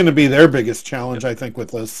 that's going to be their biggest challenge, I think,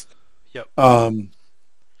 with this. Yep.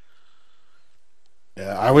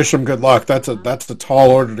 Yeah, I wish them good luck. That's a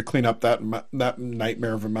tall order to clean up that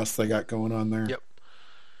nightmare of a mess they got going on there. Yep.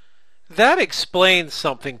 That explains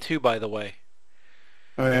something too, by the way.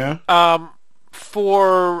 Oh yeah.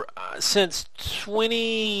 Since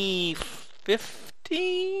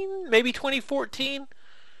 2015, maybe 2014,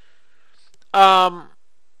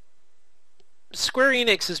 Square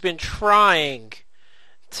Enix has been trying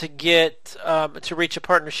to get to reach a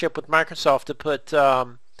partnership with Microsoft to put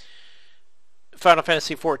Final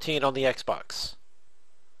Fantasy XIV on the Xbox.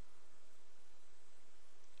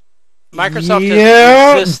 Microsoft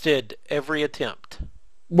has resisted every attempt.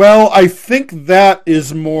 Well, I think that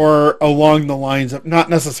is more along the lines of, not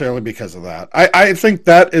necessarily because of that. I think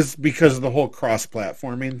that is because of the whole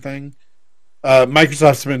cross-platforming thing.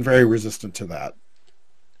 Microsoft's been very resistant to that.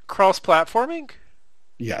 Cross-platforming?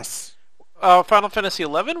 Yes. Final Fantasy XI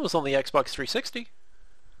was on the Xbox 360.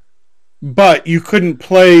 But you couldn't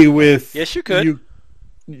play with Yes, you could.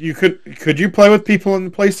 You could you play with people in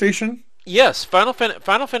the PlayStation? Yes, Final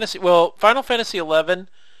Fantasy. Well, Final Fantasy 11.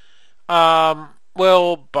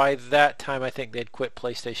 Well, by that time, I think they'd quit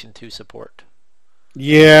PlayStation 2 support.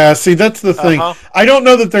 Yeah, see, that's the thing. Uh-huh. I don't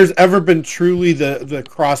know that there's ever been truly the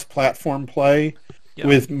cross-platform play Yeah.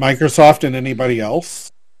 with Microsoft and anybody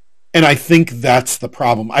else. And I think that's the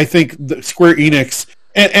problem. I think Square Enix,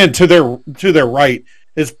 and to their right,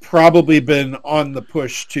 has probably been on the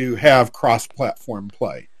push to have cross-platform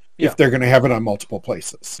play Yeah. if they're going to have it on multiple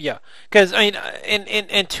places. Yeah, because I mean,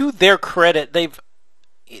 and to their credit, they've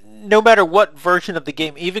no matter what version of the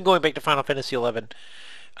game, even going back to Final Fantasy 11,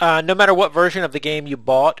 no matter what version of the game you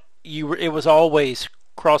bought, it was always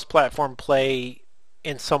cross-platform play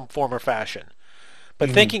in some form or fashion.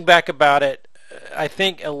 But thinking back about it, I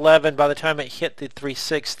think 11, by the time it hit the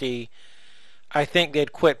 360, I think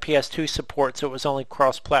they'd quit PS2 support, so it was only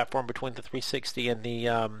cross-platform between the 360 and the PC.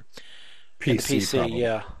 And the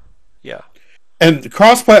PC. Yeah. And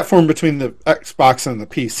cross-platform between the Xbox and the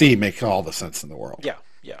PC makes all the sense in the world. Yeah.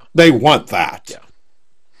 They want that. Yeah.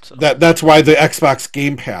 So. That's why the Xbox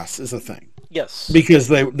Game Pass is a thing. Yes. Because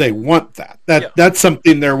they want that. That's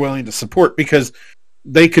something they're willing to support because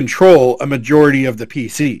they control a majority of the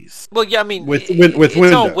PCs. Well, yeah, I mean, with it's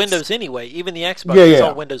Windows. all Windows anyway. Even the Xbox is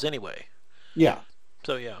all Windows anyway. Yeah.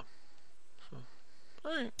 So, yeah.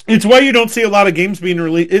 All right. It's why you don't see a lot of games being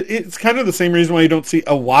released. It's kind of the same reason why you don't see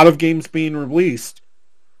a lot of games being released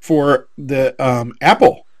for the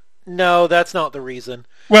Apple. No, that's not the reason.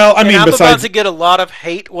 Well, I mean, I'm about to get a lot of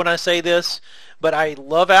hate when I say this, but I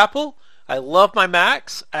love Apple. I love my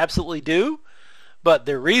Macs. Absolutely do. But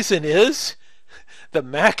the reason is the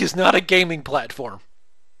Mac is not a gaming platform.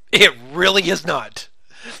 It really is not.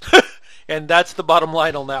 And that's the bottom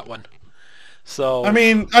line on that one. So I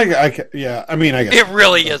mean, I guess it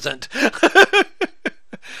really isn't.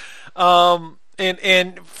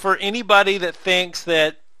 And for anybody that thinks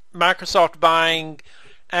that Microsoft buying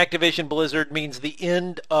Activision Blizzard means the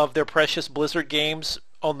end of their precious Blizzard games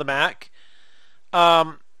on the Mac,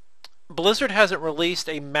 Blizzard hasn't released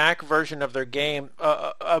a Mac version of their game,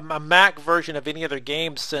 a Mac version of any other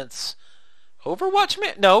game since Overwatch.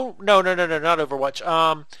 No, not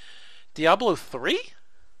Overwatch. Diablo 3?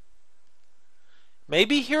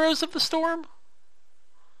 Maybe Heroes of the Storm?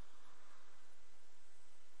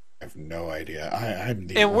 I have no idea. I'm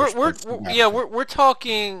the and worst we're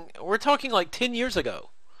talking like 10 years ago.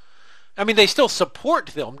 I mean, they still support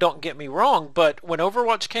them, don't get me wrong, but when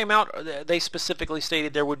Overwatch came out, they specifically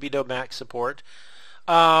stated there would be no Mac support.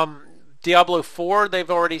 Diablo 4,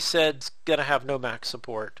 they've already said is going to have no Mac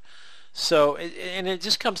support. So, and it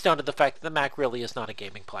just comes down to the fact that the Mac really is not a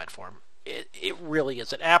gaming platform. It really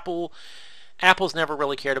isn't. Apple's never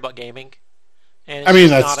really cared about gaming. And I mean,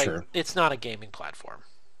 that's true. It's not a gaming platform.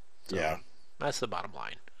 So yeah. That's the bottom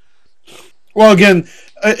line. Well, again,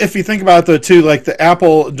 if you think about it, though, too, like the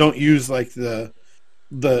Apple don't use like the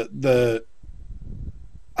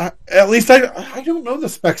at least I don't know the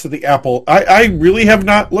specs of the Apple. I really have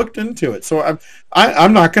not looked into it, so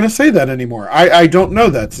I'm not going to say that anymore. I don't know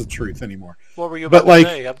that's the truth anymore. What were you about to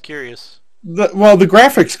say? I'm curious. The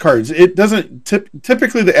graphics cards. It doesn't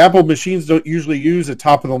typically the Apple machines don't usually use a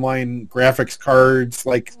top of the line graphics cards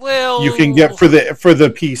like you can get for the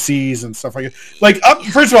PCs and stuff like that. Like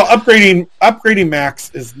first of all, upgrading Macs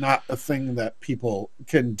is not a thing that people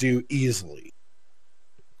can do easily.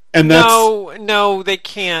 And no, they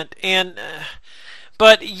can't. And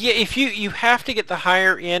but yeah, if you have to get the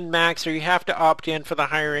higher end Macs, or you have to opt in for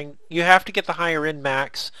the you have to get the higher end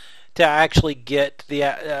Macs to actually get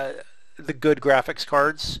the good graphics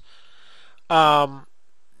cards.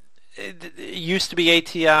 It used to be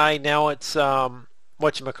ATI, now it's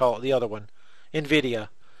whatchamacallit, the other one, NVIDIA.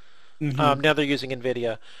 Mm-hmm. Now they're using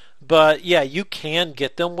NVIDIA. But yeah, you can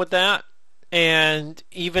get them with that. And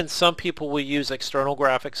even some people will use external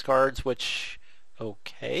graphics cards, which,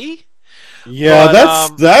 okay. Yeah,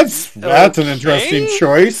 but, that's an interesting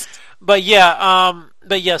choice. But yeah,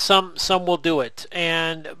 some will do it.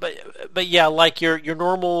 And but yeah, like your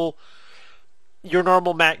normal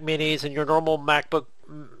Mac Minis and your normal MacBook,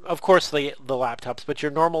 of course the laptops, but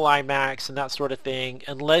your normal iMacs and that sort of thing,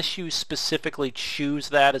 unless you specifically choose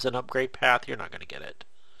that as an upgrade path, you're not going to get it.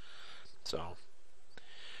 So,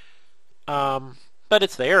 but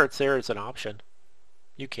it's there as an option.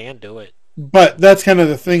 You can do it. But that's kind of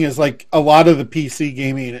the thing is like a lot of the PC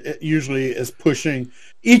gaming it usually is pushing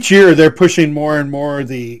each year they're pushing more and more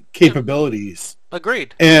the capabilities.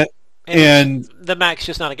 Agreed. And And the Mac's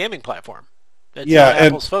just not a gaming platform. It's yeah, not and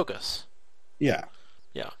Apple's focus. yeah,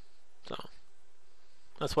 Yeah. So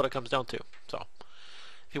that's what it comes down to. So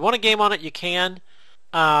if you want a game on it, you can.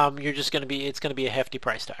 You're just going to be, it's going to be a hefty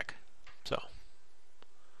price tag. So,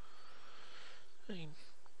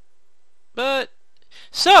 but,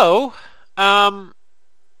 so,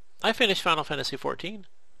 I finished Final Fantasy 14.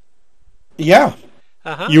 yeah.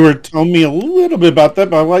 Uh-huh. You were telling me a little bit about that,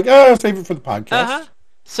 but I'm like, oh, save it for the Uh-huh. podcast.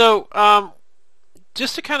 So,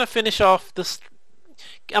 just to kind of finish off this,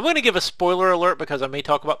 I'm going to give a spoiler alert because I may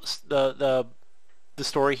talk about the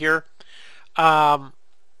story here. Um,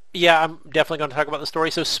 yeah, I'm definitely going to talk about the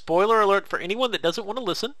story. So, spoiler alert for anyone that doesn't want to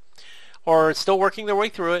listen, or is still working their way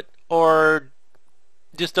through it, or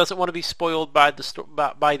just doesn't want to be spoiled by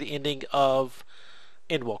by the ending of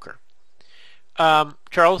Endwalker.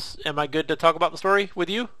 Charles, am I good to talk about the story with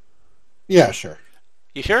you? Yeah, sure.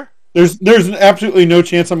 You sure? There's absolutely no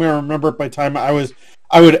chance I'm going to remember it by the time I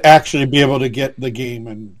would actually be able to get the game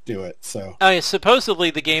and do it. So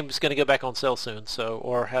Supposedly the game is going to go back on sale soon, so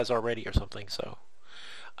or has already or something. So,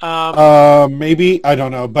 maybe I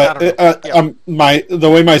don't know, I but don't know. Yeah. the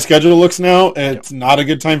way my schedule looks now, it's Yep. not a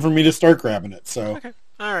good time for me to start grabbing it. So Okay.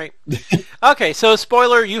 All right. Okay. So,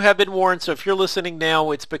 spoiler: you have been warned. So, if you're listening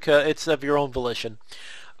now, it's because it's of your own volition.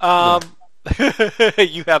 yeah, Um,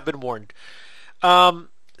 you have been warned.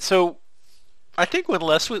 So, I think when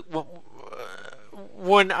Leslie,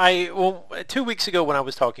 when 2 weeks ago when I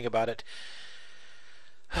was talking about it,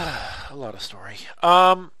 a lot of story.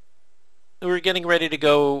 We were getting ready to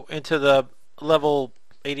go into the level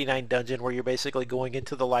 89 dungeon where you're basically going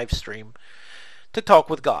into the live stream to talk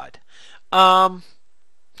with God. Um,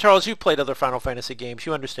 Charles, you've played other Final Fantasy games.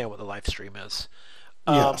 You understand what the live stream is.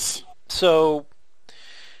 Um, yes, so,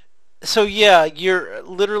 so yeah, you're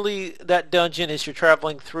literally that dungeon as you're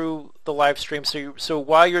traveling through the live stream. So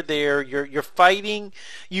while you're there, you're fighting.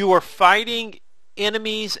 You are fighting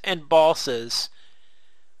enemies and bosses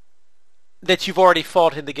that you've already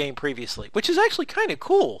fought in the game previously, which is actually kind of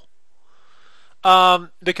cool.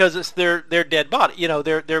 Because it's their dead body,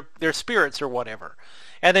 their spirits or whatever,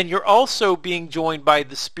 and then you're also being joined by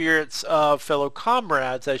the spirits of fellow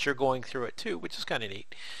comrades as you're going through it too, which is kind of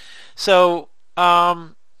neat. So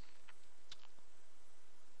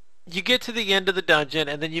you get to the end of the dungeon,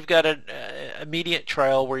 and then you've got an immediate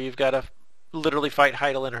trial where you've got to literally fight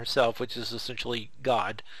Heidelin herself, which is essentially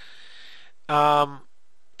God. Um,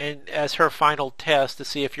 and as her final test to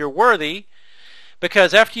see if you're worthy,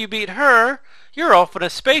 because after you beat her, you're off in a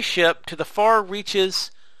spaceship to the far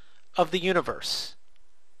reaches of the universe,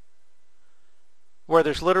 where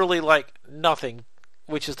there's literally like nothing,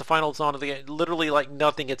 which is the final zone of the game. Literally like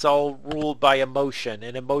nothing. It's all ruled by emotion,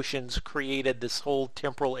 and emotions created this whole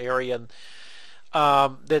temporal area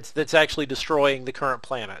that's actually destroying the current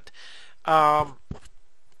planet. Um,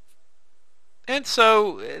 and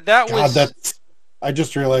so that God, was I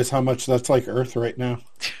just realized how much that's like Earth right now.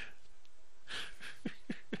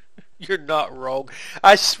 You're not wrong.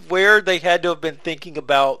 I swear they had to have been thinking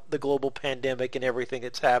about the global pandemic and everything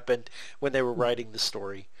that's happened when they were writing the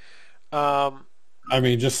story. Um, I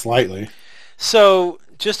mean, just slightly. so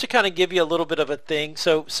just to kind of give you a little bit of a thing,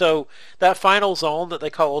 so that final zone that they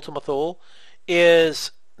call Ultima Thule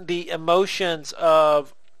is the emotions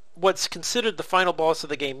of what's considered the final boss of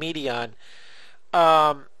the game, Medion.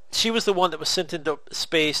 She was the one that was sent into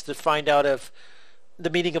space to find out if the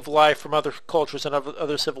meaning of life from other cultures and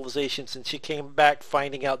other civilizations, and she came back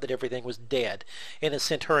finding out that everything was dead, and it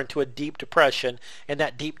sent her into a deep depression, and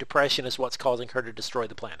that deep depression is what's causing her to destroy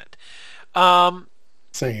the planet.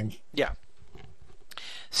 Same. Yeah.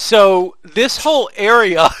 So this whole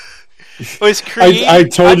area was created. I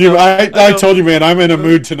told you, I told you, man, I'm in a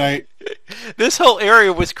mood tonight. This whole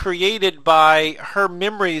area was created by her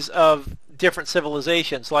memories of different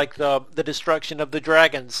civilizations, like the destruction of the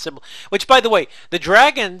dragons. Which, by the way, the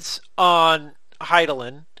dragons on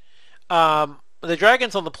Heidelin, the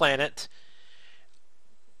dragons on the planet,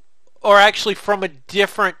 are actually from a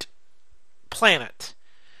different planet.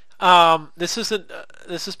 This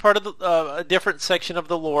is part of a different section of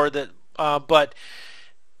the lore that, but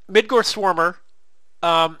Midgård Swarmer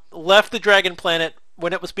left the dragon planet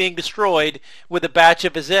when it was being destroyed with a batch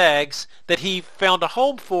of his eggs that he found a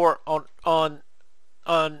home for on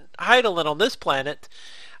Heidelin on this planet,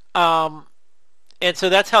 and so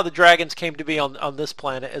that's how the dragons came to be on this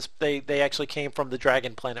planet. As they actually came from the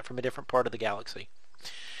dragon planet from a different part of the galaxy.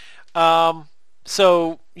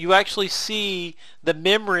 So you actually see the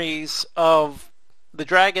memories of the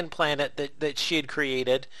dragon planet that she had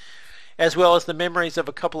created, as well as the memories of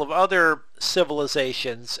a couple of other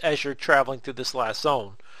civilizations as you're traveling through this last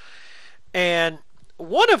zone. And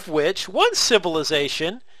one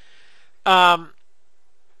civilization um,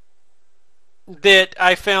 that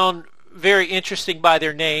I found very interesting by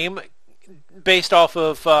their name, based off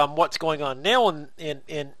of what's going on now in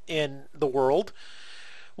the world.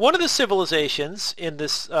 One of the civilizations in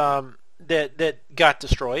this that got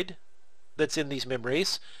destroyed, that's in these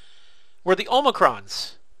memories, were the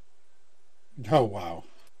Omicrons. Oh wow.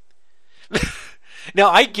 Now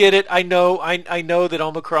I get it. I know that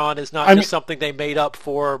Omicron is not I just mean, something they made up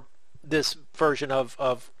for this version of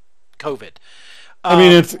COVID. I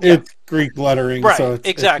mean, it's Yeah, it's Greek lettering, right, so it's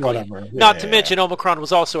exactly. whatever. Not to Yeah. mention Omicron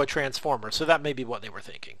was also a transformer, so that may be what they were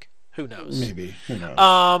thinking. Who knows? Maybe, who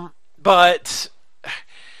knows? But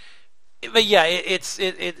yeah,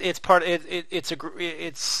 it's part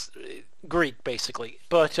it's Greek basically.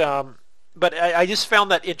 But I just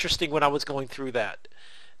found that interesting when I was going through that.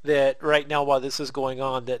 That right now, while this is going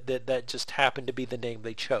on, that just happened to be the name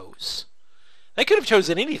they chose. They could have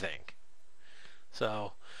chosen anything.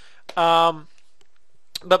 So,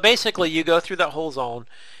 but basically, you go through that whole zone,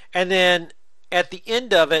 and then at the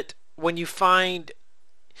end of it, when you find,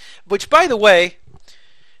 which by the way,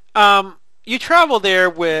 you travel there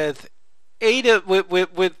with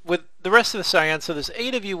with the rest of the science. So there's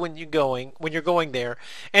 8 of you when you're going there,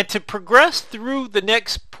 and to progress through the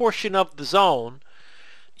next portion of the zone,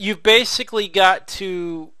 you've basically got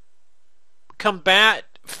to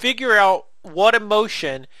figure out what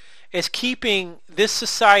emotion is keeping this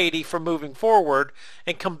society from moving forward,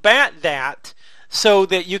 and combat that so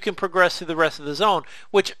that you can progress through the rest of the zone,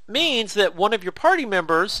 which means that one of your party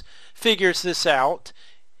members figures this out,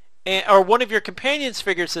 or one of your companions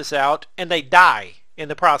figures this out, and they die in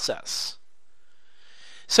the process.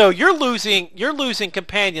 So you're losing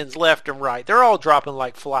companions left and right. They're all dropping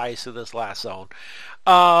like flies through this last zone.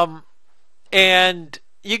 And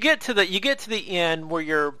you get to the end where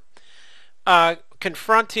you're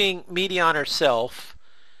confronting Medion herself,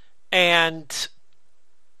 and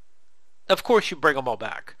of course you bring them all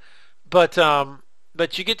back. But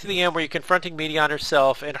you get to the end where you're confronting Medion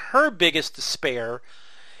herself, and her biggest despair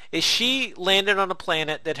is she landed on a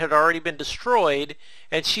planet that had already been destroyed,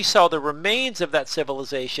 and she saw the remains of that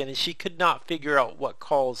civilization, and she could not figure out what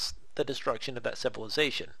caused the destruction of that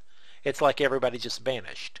civilization. It's like everybody just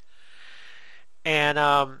vanished. And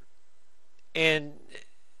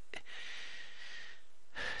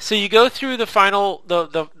so you go through the final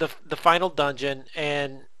dungeon,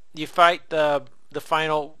 and you fight the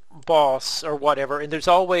final boss or whatever, and there's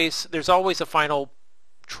always a final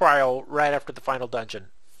trial right after the final dungeon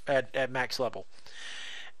at max level.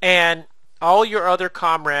 And all your other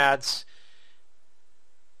comrades,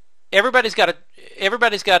 everybody's got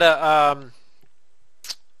a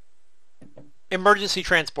emergency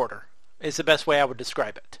transporter is the best way I would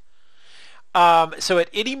describe it. So at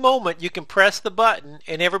any moment you can press the button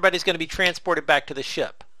and everybody's going to be transported back to the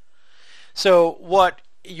ship. So what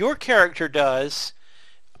your character does,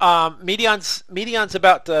 Medion's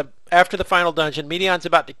about to, after the final dungeon, Medion's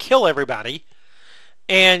about to kill everybody,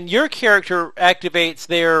 and your character activates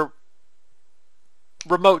their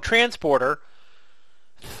remote transporter,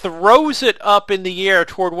 throws it up in the air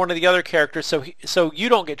toward one of the other characters so you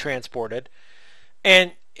don't get transported,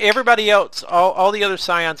 and everybody else, all the other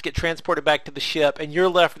scions get transported back to the ship, and you're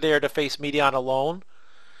left there to face Medion alone.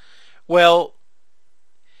 Well,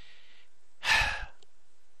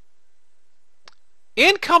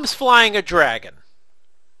 in comes flying a dragon.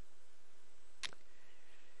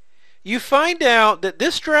 You find out that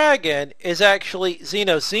this dragon is actually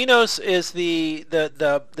Xenos. Xenos is the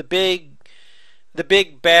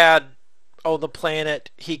big bad on the planet.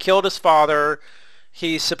 He killed his father.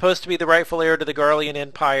 He's supposed to be the rightful heir to the Garlean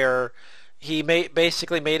Empire. He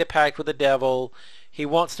basically made a pact with the devil. He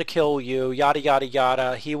wants to kill you, yada, yada,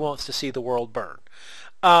 yada. He wants to see the world burn.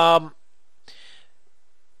 Xenos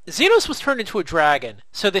was turned into a dragon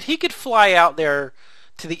so that he could fly out there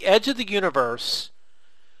to the edge of the universe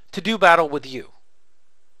to do battle with you.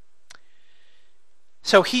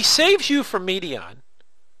 So he saves you from Medion.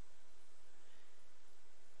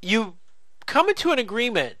 You come into an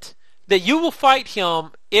agreement that you will fight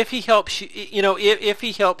him if he helps you, if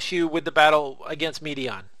he helps you with the battle against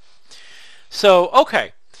Medion. So,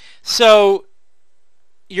 okay. So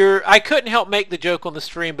I couldn't help make the joke on the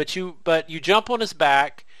stream, but you jump on his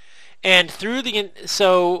back, and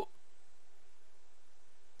so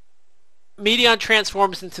Medion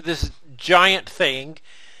transforms into this giant thing,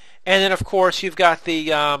 and then of course you've got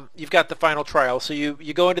the final trial. So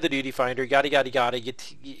you go into the duty finder, yada yada yada.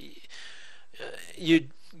 You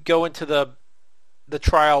go into the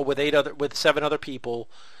trial with 7 other people,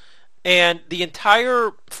 and the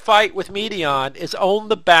entire fight with Medion is on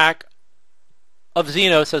the back of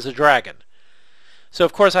Xenos as a dragon. So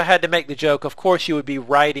of course I had to make the joke. Of course you would be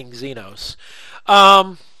riding Xenos,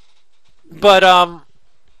 um, but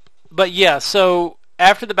but yeah. So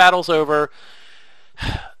after the battle's over,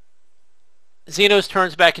 Xenos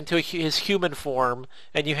turns back into his human form,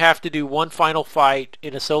 and you have to do one final fight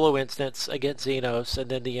in a solo instance against Xenos, and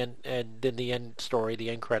then the end story, the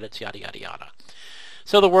end credits, yada yada yada.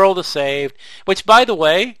 So the world is saved. Which, by the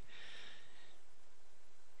way,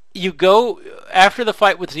 you go after the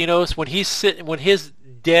fight with Xenos when his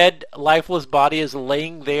dead, lifeless body is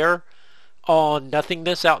laying there on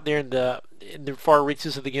nothingness out there in the far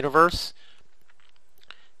reaches of the universe.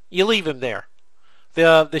 You leave him there.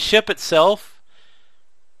 The ship itself,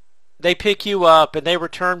 they pick you up and they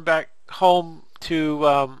return back home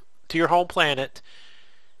to your home planet,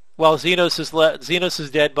 while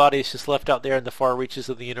Xenos' dead body is just left out there in the far reaches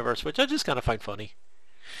of the universe, which I just kind of find funny.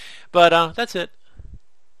 But that's it.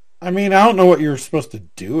 I mean, I don't know what you're supposed to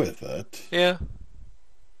do with it. Yeah.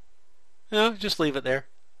 No, just leave it there.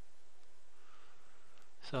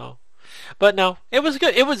 So, but no, it was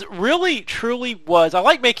good. It was really, truly was. I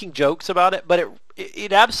like making jokes about it, but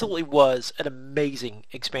it absolutely was an amazing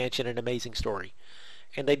expansion, an amazing story,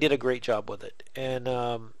 and they did a great job with it. And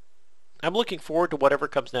I'm looking forward to whatever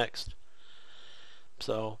comes next.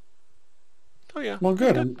 So, oh yeah. Well,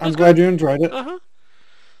 good. I'm Good. glad you enjoyed it. Uh-huh.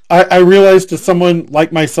 I realized, to someone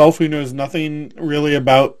like myself who knows nothing really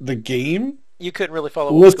about the game, You couldn't really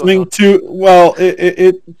follow what was going listening on. to, well,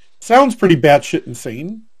 it sounds pretty batshit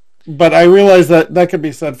insane, but I realize that could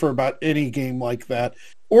be said for about any game like that,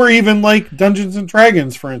 or even like Dungeons and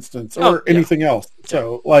Dragons, for instance, or anything else. Yeah.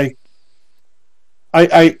 So, like,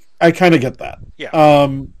 I kind of get that. Yeah.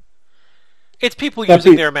 It's people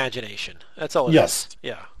using their imagination. That's all it is.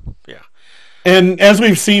 Yeah. Yeah. And as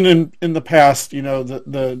we've seen in the past, you know,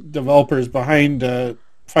 the developers behind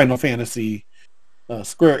Final Fantasy,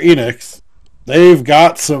 Square Enix, they've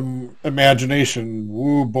got some imagination.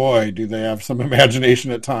 Ooh, boy, do they have some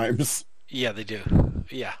imagination at times. Yeah, they do.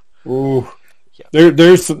 Yeah. Ooh. Yeah.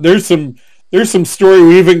 There's some story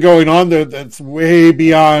weaving going on there that's way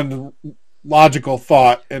beyond logical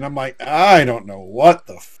thought, and I'm like, I don't know what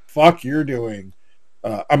the fuck you're doing.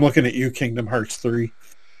 I'm looking at you, Kingdom Hearts 3.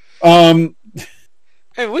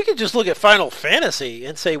 Hey, we could just look at Final Fantasy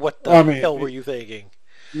and say, "What the hell were you thinking?"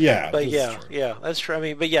 Yeah, but yeah, that's true. I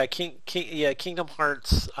mean, but yeah, Kingdom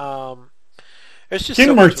Hearts. It's just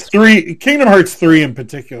Kingdom Hearts 3. Kingdom Hearts 3 in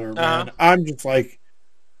particular, man. I'm just like,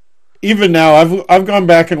 even now, I've gone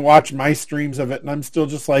back and watched my streams of it, and I'm still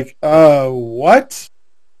just like, what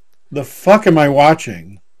the fuck am I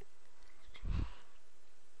watching?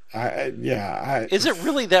 Is it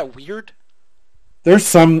really that weird?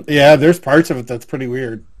 There's parts of it that's pretty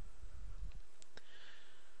weird.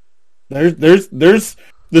 There's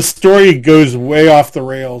the story goes way off the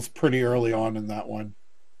rails pretty early on in that one.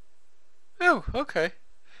 Oh, okay.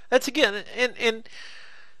 That's again, and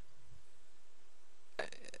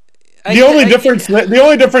the only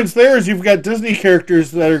difference there is you've got Disney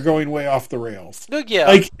characters that are going way off the rails. Yeah,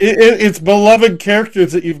 like it's beloved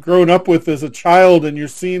characters that you've grown up with as a child, and you're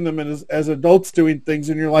seeing them as adults doing things,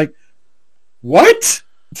 and you're like, what?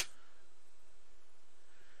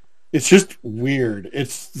 It's just weird.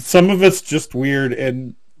 Some of it's just weird,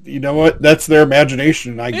 and you know what? That's their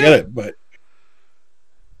imagination. I get it, but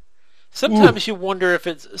sometimes you wonder if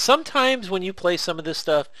sometimes when you play some of this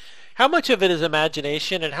stuff, how much of it is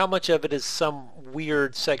imagination and how much of it is some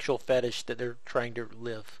weird sexual fetish that they're trying to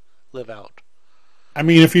live out. I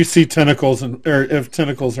mean, if you see tentacles or if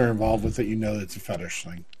tentacles are involved with it, you know it's a fetish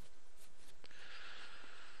thing.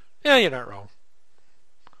 Yeah, you're not wrong.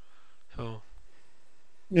 So,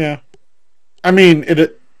 yeah, I mean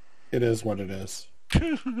it is what it is.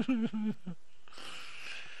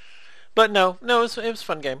 But no, it was a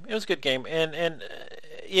fun game. It was a good game, and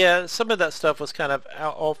yeah, some of that stuff was kind of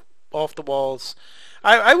off the walls.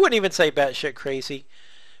 I wouldn't even say batshit crazy,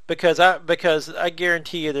 because I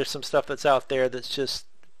guarantee you there's some stuff that's out there that's just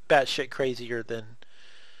batshit crazier than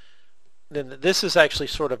this is actually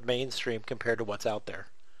sort of mainstream compared to what's out there.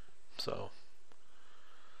 So,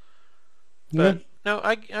 but no,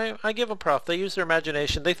 I give them props. They used their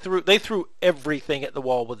imagination. They threw everything at the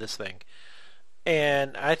wall with this thing,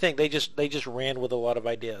 and I think they just ran with a lot of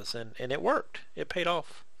ideas, and it worked. It paid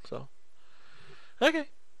off. So, okay,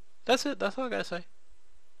 that's it. That's all I gotta say.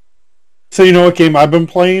 So you know what game I've been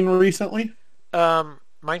playing recently?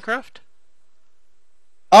 Minecraft.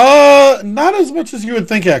 Not as much as you would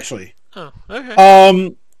think, actually. Oh,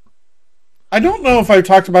 okay. I don't know if I've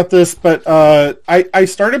talked about this, but I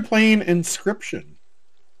started playing Inscription.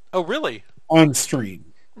 Oh, really? On stream.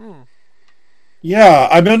 Yeah,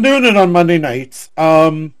 I've been doing it on Monday nights.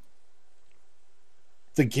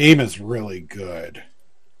 The game is really good.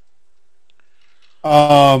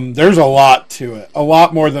 There's a lot to it, a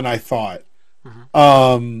lot more than I thought.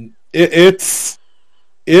 Hmm. It's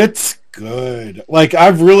good. Like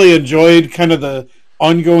I've really enjoyed kind of the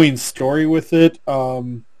ongoing story with it.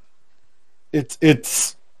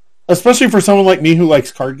 It's especially for someone like me who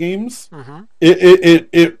likes card games. Hmm.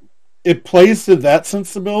 It plays to that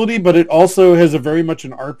sensibility, but it also has a very much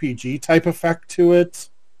an RPG type effect to it,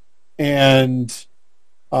 and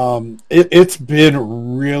it's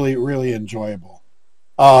been really really enjoyable.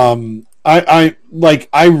 I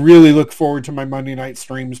really look forward to my Monday night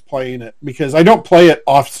streams playing it because I don't play it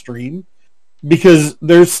off stream because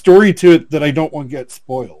there's story to it that I don't want to get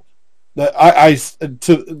spoiled. That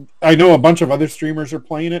I know a bunch of other streamers are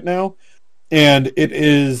playing it now, and it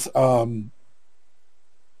is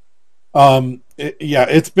yeah,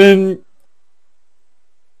 it's been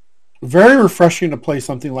very refreshing to play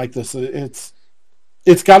something like this.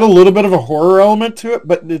 It's got a little bit of a horror element to it,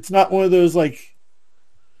 but it's not one of those like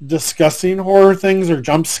disgusting horror things or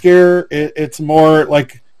jump scare. It's more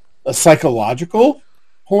like a psychological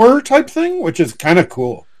horror type thing, which is kind of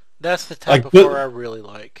cool. That's the type Like, of horror I really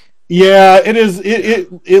like. yeah, it is. Yeah.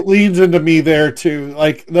 It leads into me there too.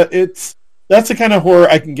 Like that's the kind of horror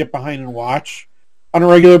I can get behind and watch on a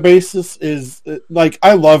regular basis. Is like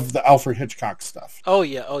I love the Alfred Hitchcock stuff. Oh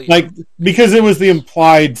yeah. Oh yeah. Like because it was the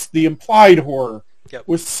implied horror Yep.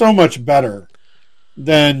 was so much better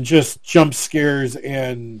than just jump scares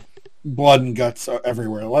and blood and guts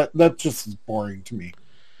everywhere. That just is boring to me.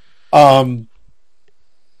 Um,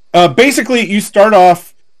 Basically, you start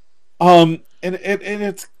off, and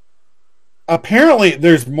it's apparently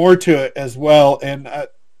there's more to it as well, and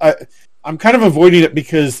I I'm kind of avoiding it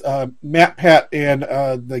because Matt Pat and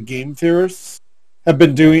the game theorists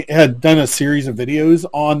had done a series of videos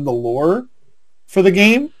on the lore for the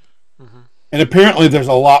game, Hmm. and apparently there's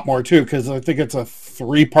a lot more too because I think it's a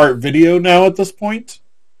 3-part video now at this point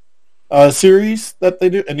series that they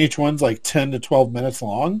do, and each one's like 10 to 12 minutes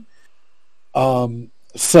long.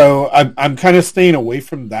 So I'm kind of staying away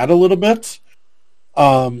from that a little bit.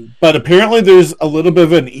 But apparently there's a little bit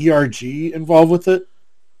of an ERG involved with it.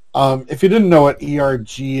 If you didn't know what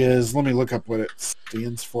ERG is, let me look up what it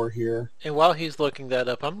stands for here. And while he's looking that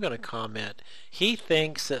up, I'm going to comment. He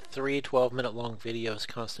thinks that 3 12-minute long videos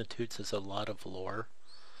constitutes as a lot of lore.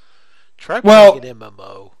 Try playing Well, an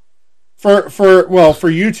MMO. for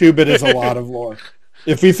YouTube, it is a lot of lore.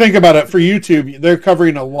 If you think about it, for YouTube, they're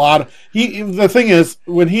covering a lot. The thing is,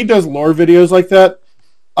 when he does lore videos like that,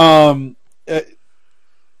 um,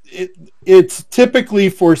 it it's typically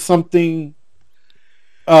for something.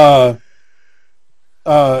 Uh,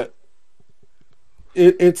 uh,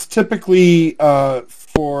 it's typically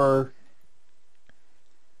for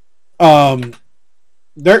um,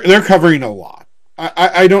 they're covering a lot.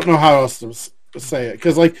 I don't know how else to say it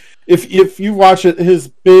because like if you watch it, his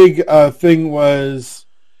big thing was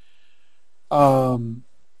Five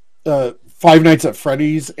Nights at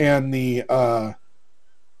Freddy's and the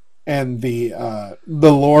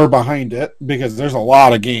lore behind it because there's a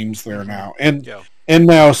lot of games there Hmm. now and Yeah. and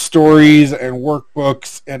now stories and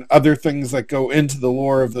workbooks and other things that go into the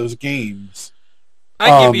lore of those games.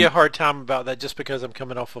 I give you a Um, hard time about that just because I'm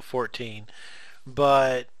coming off of 14,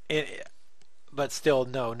 but but still,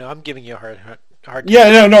 no, I'm giving you a hard time.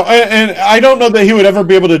 yeah, no, and I don't know that he would ever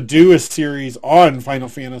be able to do a series on Final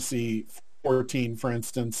Fantasy 14, for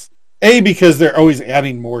instance. A because they're always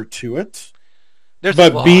adding more to it, There's a but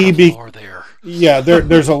lot B, of B lore there. yeah,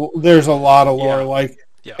 there's a lot of lore Yeah, like,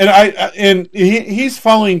 yeah, and he's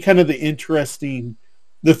following kind of the interesting,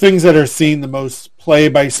 the things that are seen the most play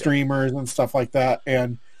by yeah. streamers and stuff like that,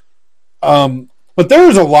 and but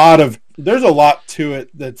there's a lot to it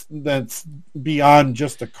that's beyond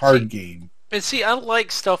just a See, card game. I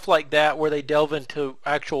like stuff like that where they delve into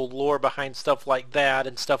actual lore behind stuff like that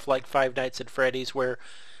and stuff like Five Nights at Freddy's, where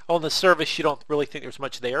on the surface you don't really think there's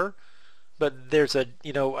much there, but there's a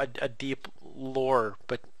deep lore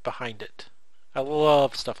but behind it. I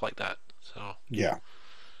love stuff like that. So, Yeah.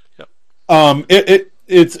 yep.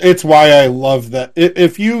 It's why I love that.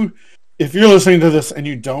 If you're listening to this and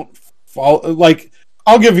you don't follow, like,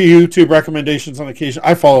 I'll give you YouTube recommendations on occasion.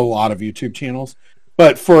 I follow a lot of YouTube channels,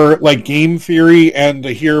 but for like game theory and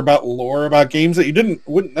to hear about lore about games that you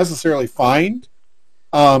wouldn't necessarily find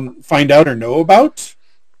out or know about,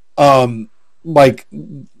 um, like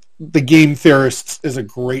the Game Theorists is a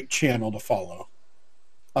great channel to follow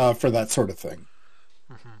for that sort of thing.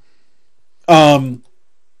 Hmm. Um,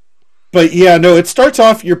 but yeah, no, it starts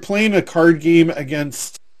off you're playing a card game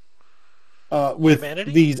against with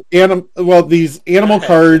Humanity? these The animal heck?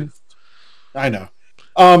 cards. I know.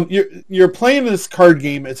 You're playing this card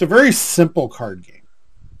game. It's a very simple card game,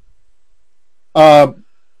 uh,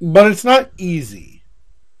 but it's not easy.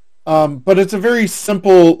 But it's a very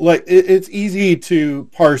simple, like it's easy to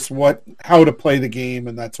parse how to play the game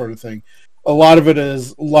and that sort of thing. A lot of it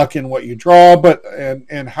is luck in what you draw, but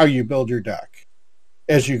and how you build your deck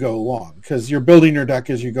as you go along, because you're building your deck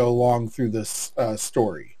as you go along through this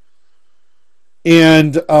story.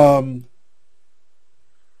 And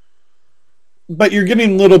but you're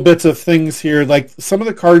getting little bits of things here, like some of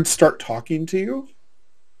the cards start talking to you.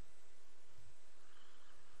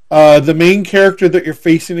 The main character that you're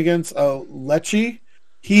facing against, Lechi,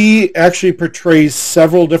 he actually portrays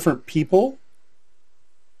several different people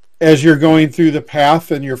as you're going through the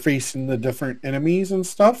path and you're facing the different enemies and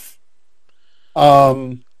stuff.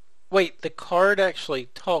 Um, Wait, the card actually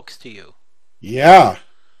talks to you. yeah,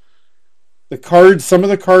 some of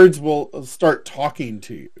the cards will start talking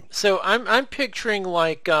to you. So I'm picturing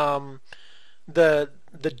like the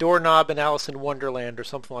doorknob in Alice in Wonderland or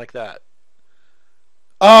something like that.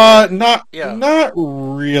 Where Not yeah. not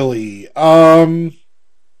really.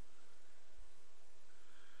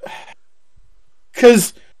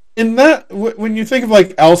 Because in that, when you think of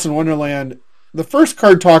like Alice in Wonderland, the first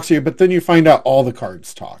card talks to you, but then you find out all the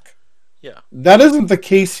cards talk. Yeah. That isn't the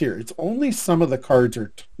case here. It's only some of the cards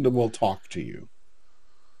that will talk to you,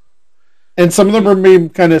 and some of them You are being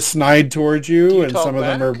kind of snide towards do you, you and some talk of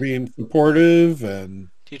them are back? being supportive. And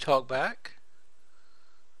Do you talk back?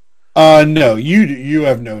 no, you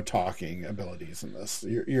have no talking abilities in this.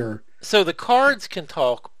 You're So the cards can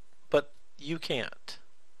talk, but you can't.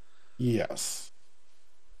 yes.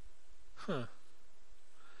 Huh.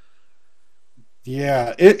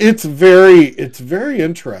 Yeah, it's very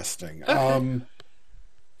interesting. Okay.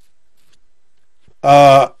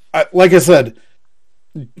 Like I said,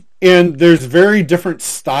 and there's very different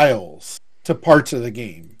styles to parts of the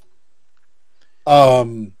game.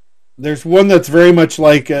 Um, there's one that's very much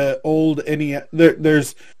like a old NES.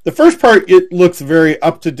 There's the first part. It looks very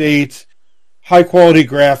up to date, high quality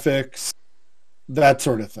graphics, that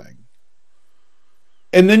sort of thing.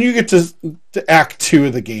 And then you get to Act Two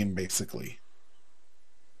of the game, basically.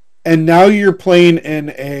 And now you're playing in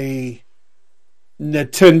a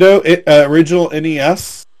Nintendo original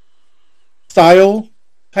NES style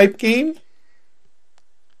type game.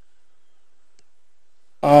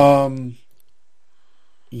 Um,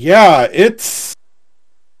 yeah, it's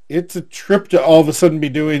a trip to all of a sudden be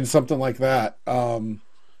doing something like that.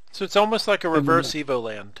 So it's almost like a And reverse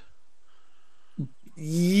Evoland.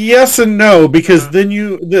 yes and no, because Uh-huh. then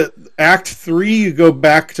the Act Three, you go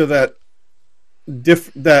back to that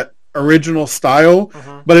original style,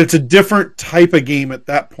 Uh-huh. but it's a different type of game at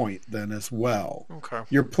that point then as well. Okay.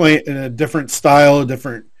 You're playing in a different style,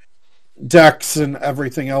 different decks and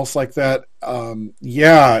everything else like that.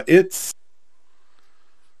 Yeah, it's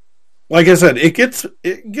like I said, it gets a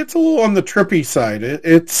little on the trippy side.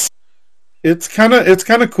 It's kind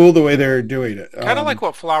of cool the way they're doing it. Kind of like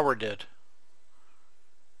what Flower did.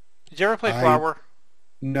 Did you ever play I Flower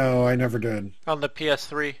no, I never did. on the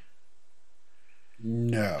PS3?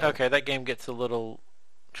 No, Okay, that game gets a little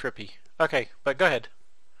trippy. Okay, but go ahead.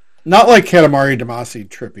 not like Katamari Damacy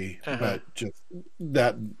trippy, Uh-huh. but just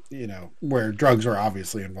that where drugs are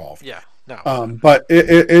obviously involved. Yeah. No. But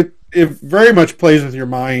it very much plays with your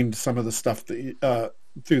mind, some of the stuff that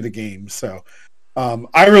through the game. So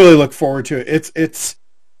I really look forward to it.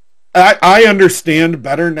 I understand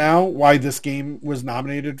better now why this game was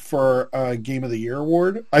nominated for a Game of the Year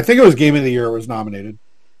award. I think it was Game of the Year it was nominated.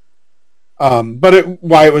 But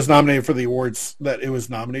why it was nominated for the awards that it was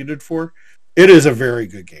nominated for. It is a very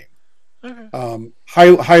good game. Okay.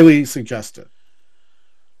 Highly suggested.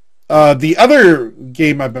 The other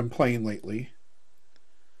game I've been playing lately,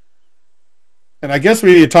 and I guess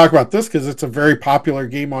we need to talk about this because it's a very popular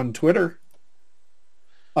game on Twitter.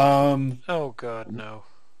 Um, Oh God, no.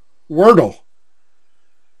 Wordle.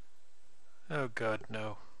 Oh God,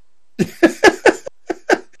 no.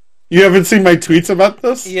 You haven't seen my tweets about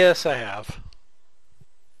this? Yes, I have.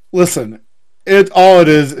 Listen, all it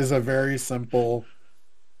is a very simple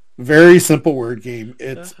word game.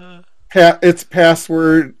 Uh-huh. It's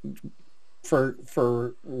password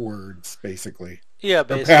for words basically, Yeah, or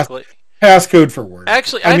basically. passcode for words.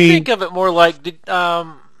 Actually, I I think mean, of it more like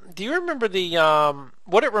do you remember the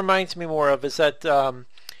what it reminds me more of is that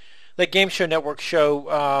Game Show Network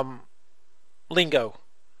show Lingo.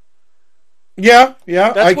 yeah,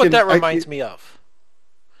 That's what that reminds me of.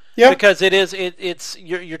 yeah. Because it's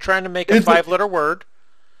you're trying to make a It's five-letter word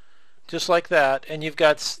just like that, and you've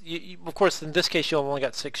got, of course, in this case, you've only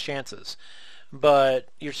got 6 chances, but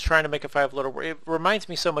you're trying to make a 5-letter word. It reminds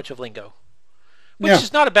me so much of Lingo, which Yeah.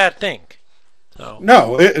 is not a bad thing. So,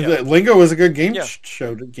 No, yeah, Lingo was a good game yeah,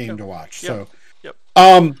 game yep, to watch. yep, So, yep.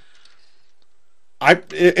 um,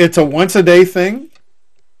 it's a once a day thing.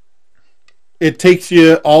 It takes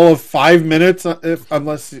you all of 5 minutes,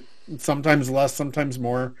 unless sometimes less, sometimes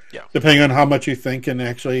more, Yeah. depending on how much you think and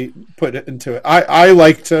actually put it into it.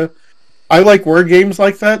 I like word games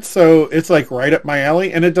like that, so it's like right up my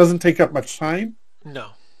alley, and it doesn't take up much time.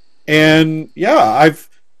 No. And yeah,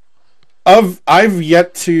 I've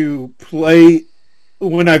yet to play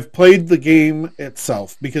when I've played the game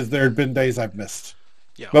itself, because there have been days I've missed.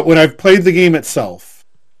 Yeah. But when I've played the game itself,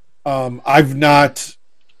 I've not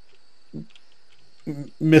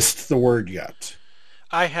missed the word yet.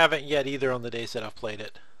 I haven't yet either on the days that I've played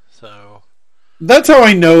it. So That's how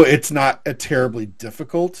I know it's not a terribly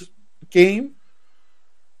difficult game.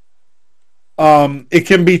 It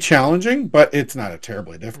can be challenging, but it's not a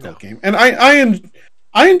terribly difficult no. game, and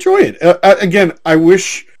I enjoy it. Again, I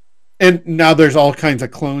wish, and now there's all kinds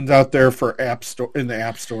of clones out there for in the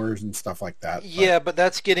app stores and stuff like that. Yeah, but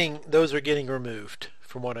those are getting removed,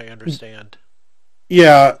 from what I understand.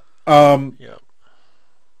 Yeah, Yeah.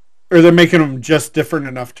 or they're making them just different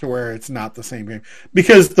enough to where it's not the same game.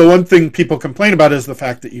 Because the one thing people complain about is the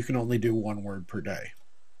fact that you can only do one word per day.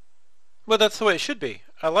 Well, that's the way it should be.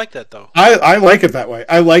 I like that, though. I like it that way.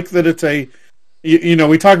 I like that it's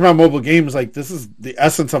we talk about mobile games like this is the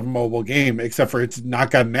essence of a mobile game, except for it's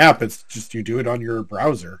not got an app. It's just you do it on your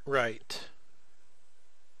browser. Right.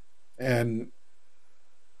 And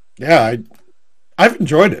yeah, I've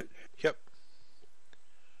enjoyed it. Yep.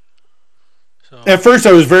 So At first,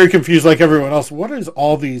 I was very confused, like everyone else. What is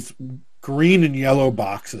all these green and yellow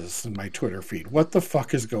boxes in my Twitter feed? What the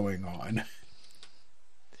fuck is going on?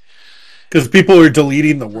 Because people are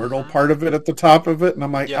deleting the Wordle part of it at the top of it, and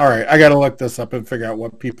I'm like, yeah. all right, I got to look this up and figure out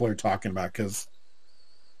what people are talking about, because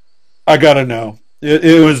I got to know.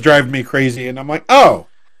 It was driving me crazy, and I'm like, oh,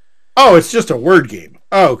 it's just a word game.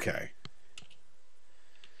 Okay.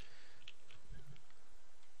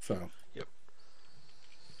 So. Yep.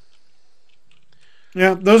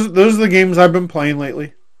 Yeah, those are the games I've been playing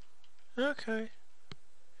lately. Okay.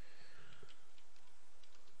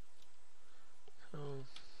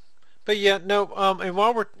 But yeah, no. And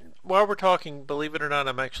while we're talking, believe it or not,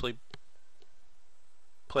 I'm actually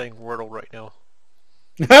playing Wordle right now.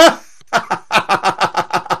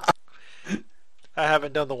 I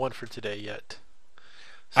haven't done the one for today yet.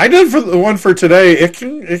 I did for the one for today. It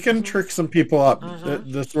can trick some people up.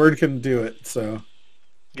 Mm-hmm. This word can do it. So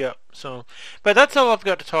yeah. So, but that's all I've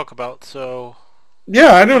got to talk about. So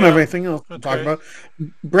yeah, I don't have yeah. anything else to talk Okay. about.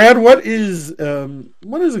 Brad, what is a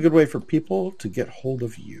good way for people to get hold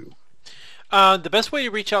of you? The best way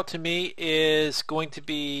to reach out to me is going to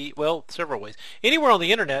be, well, several ways. Anywhere on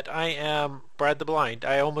the internet, I am Brad the Blind.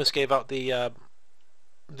 I almost gave out the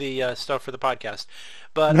stuff for the podcast,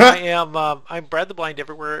 but I'm Brad the Blind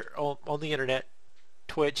everywhere on the internet,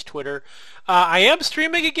 Twitch, Twitter. I am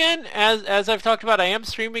streaming again, as I've talked about. I am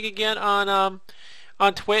streaming again on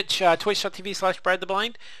Twitch, twitch.tv/Brad the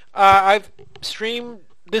Blind. I've streamed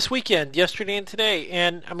this weekend, yesterday and today,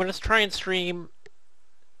 and I'm going to try and stream.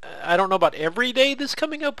 I don't know about every day this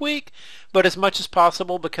coming up week, but as much as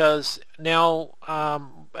possible, because now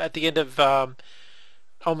at the end of I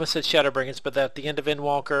almost said Shadowbringers, but at the end of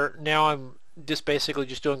Endwalker, now I'm just basically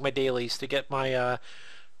just doing my dailies to get my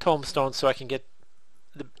tombstones so I can get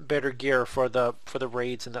the better gear for the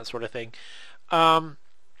raids and that sort of thing.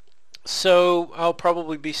 So I'll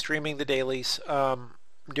probably be streaming the dailies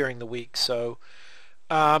during the week. So,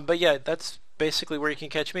 but yeah, that's basically where you can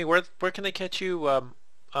catch me. Where can they catch you?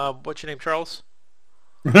 What's your name, Charles?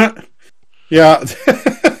 Yeah.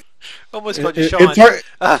 Almost called you Sean. It's hard.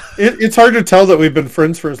 It's hard to tell that we've been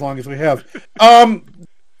friends for as long as we have.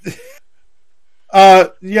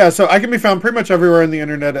 Yeah, so I can be found pretty much everywhere on the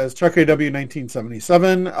internet as Chuck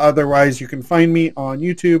AW1977. Otherwise, you can find me on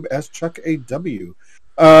YouTube as Chuck AW.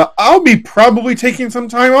 I'll be probably taking some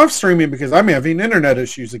time off streaming because I'm having internet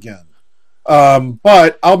issues again.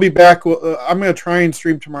 But I'll be back. I'm going to try and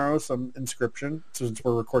stream tomorrow some Inscription, since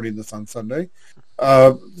we're recording this on Sunday.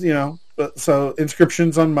 So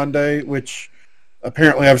Inscription's on Monday, which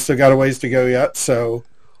apparently I've still got a ways to go yet. So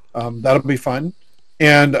that'll be fun.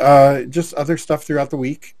 And just other stuff throughout the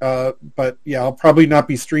week. But yeah, I'll probably not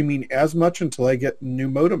be streaming as much until I get new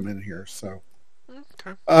modem in here. So,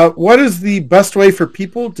 okay. What is the best way for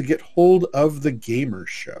people to get hold of the Gamer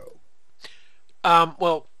Show?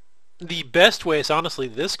 Well, the best way is honestly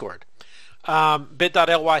the Discord.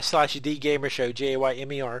 Bit.ly/DGamershow,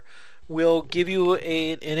 JAYMER, we'll give you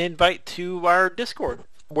an invite to our Discord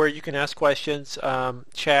where you can ask questions,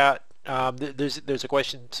 chat. There's a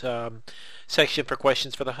questions section for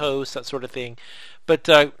questions for the host, that sort of thing. But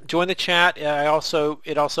join the chat. It also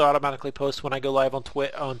automatically posts when I go live on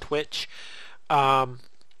Twitch. And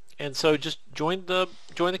so just join the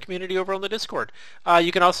community over on the Discord.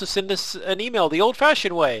 You can also send us an email the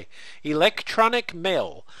old-fashioned way, electronic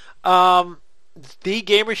mail.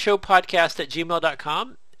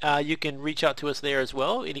 thegamershowpodcast@gmail.com. You can reach out to us there as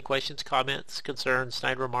well. Any questions, comments, concerns,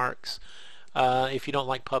 snide remarks. If you don't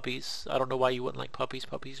like puppies, I don't know why you wouldn't like puppies.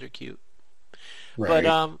 Puppies are cute.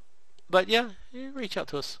 Right. But yeah, reach out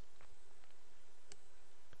to us.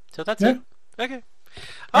 So that's it. Okay.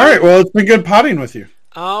 All right. Well, it's been good potting with you.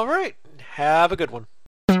 All right. Have a good one.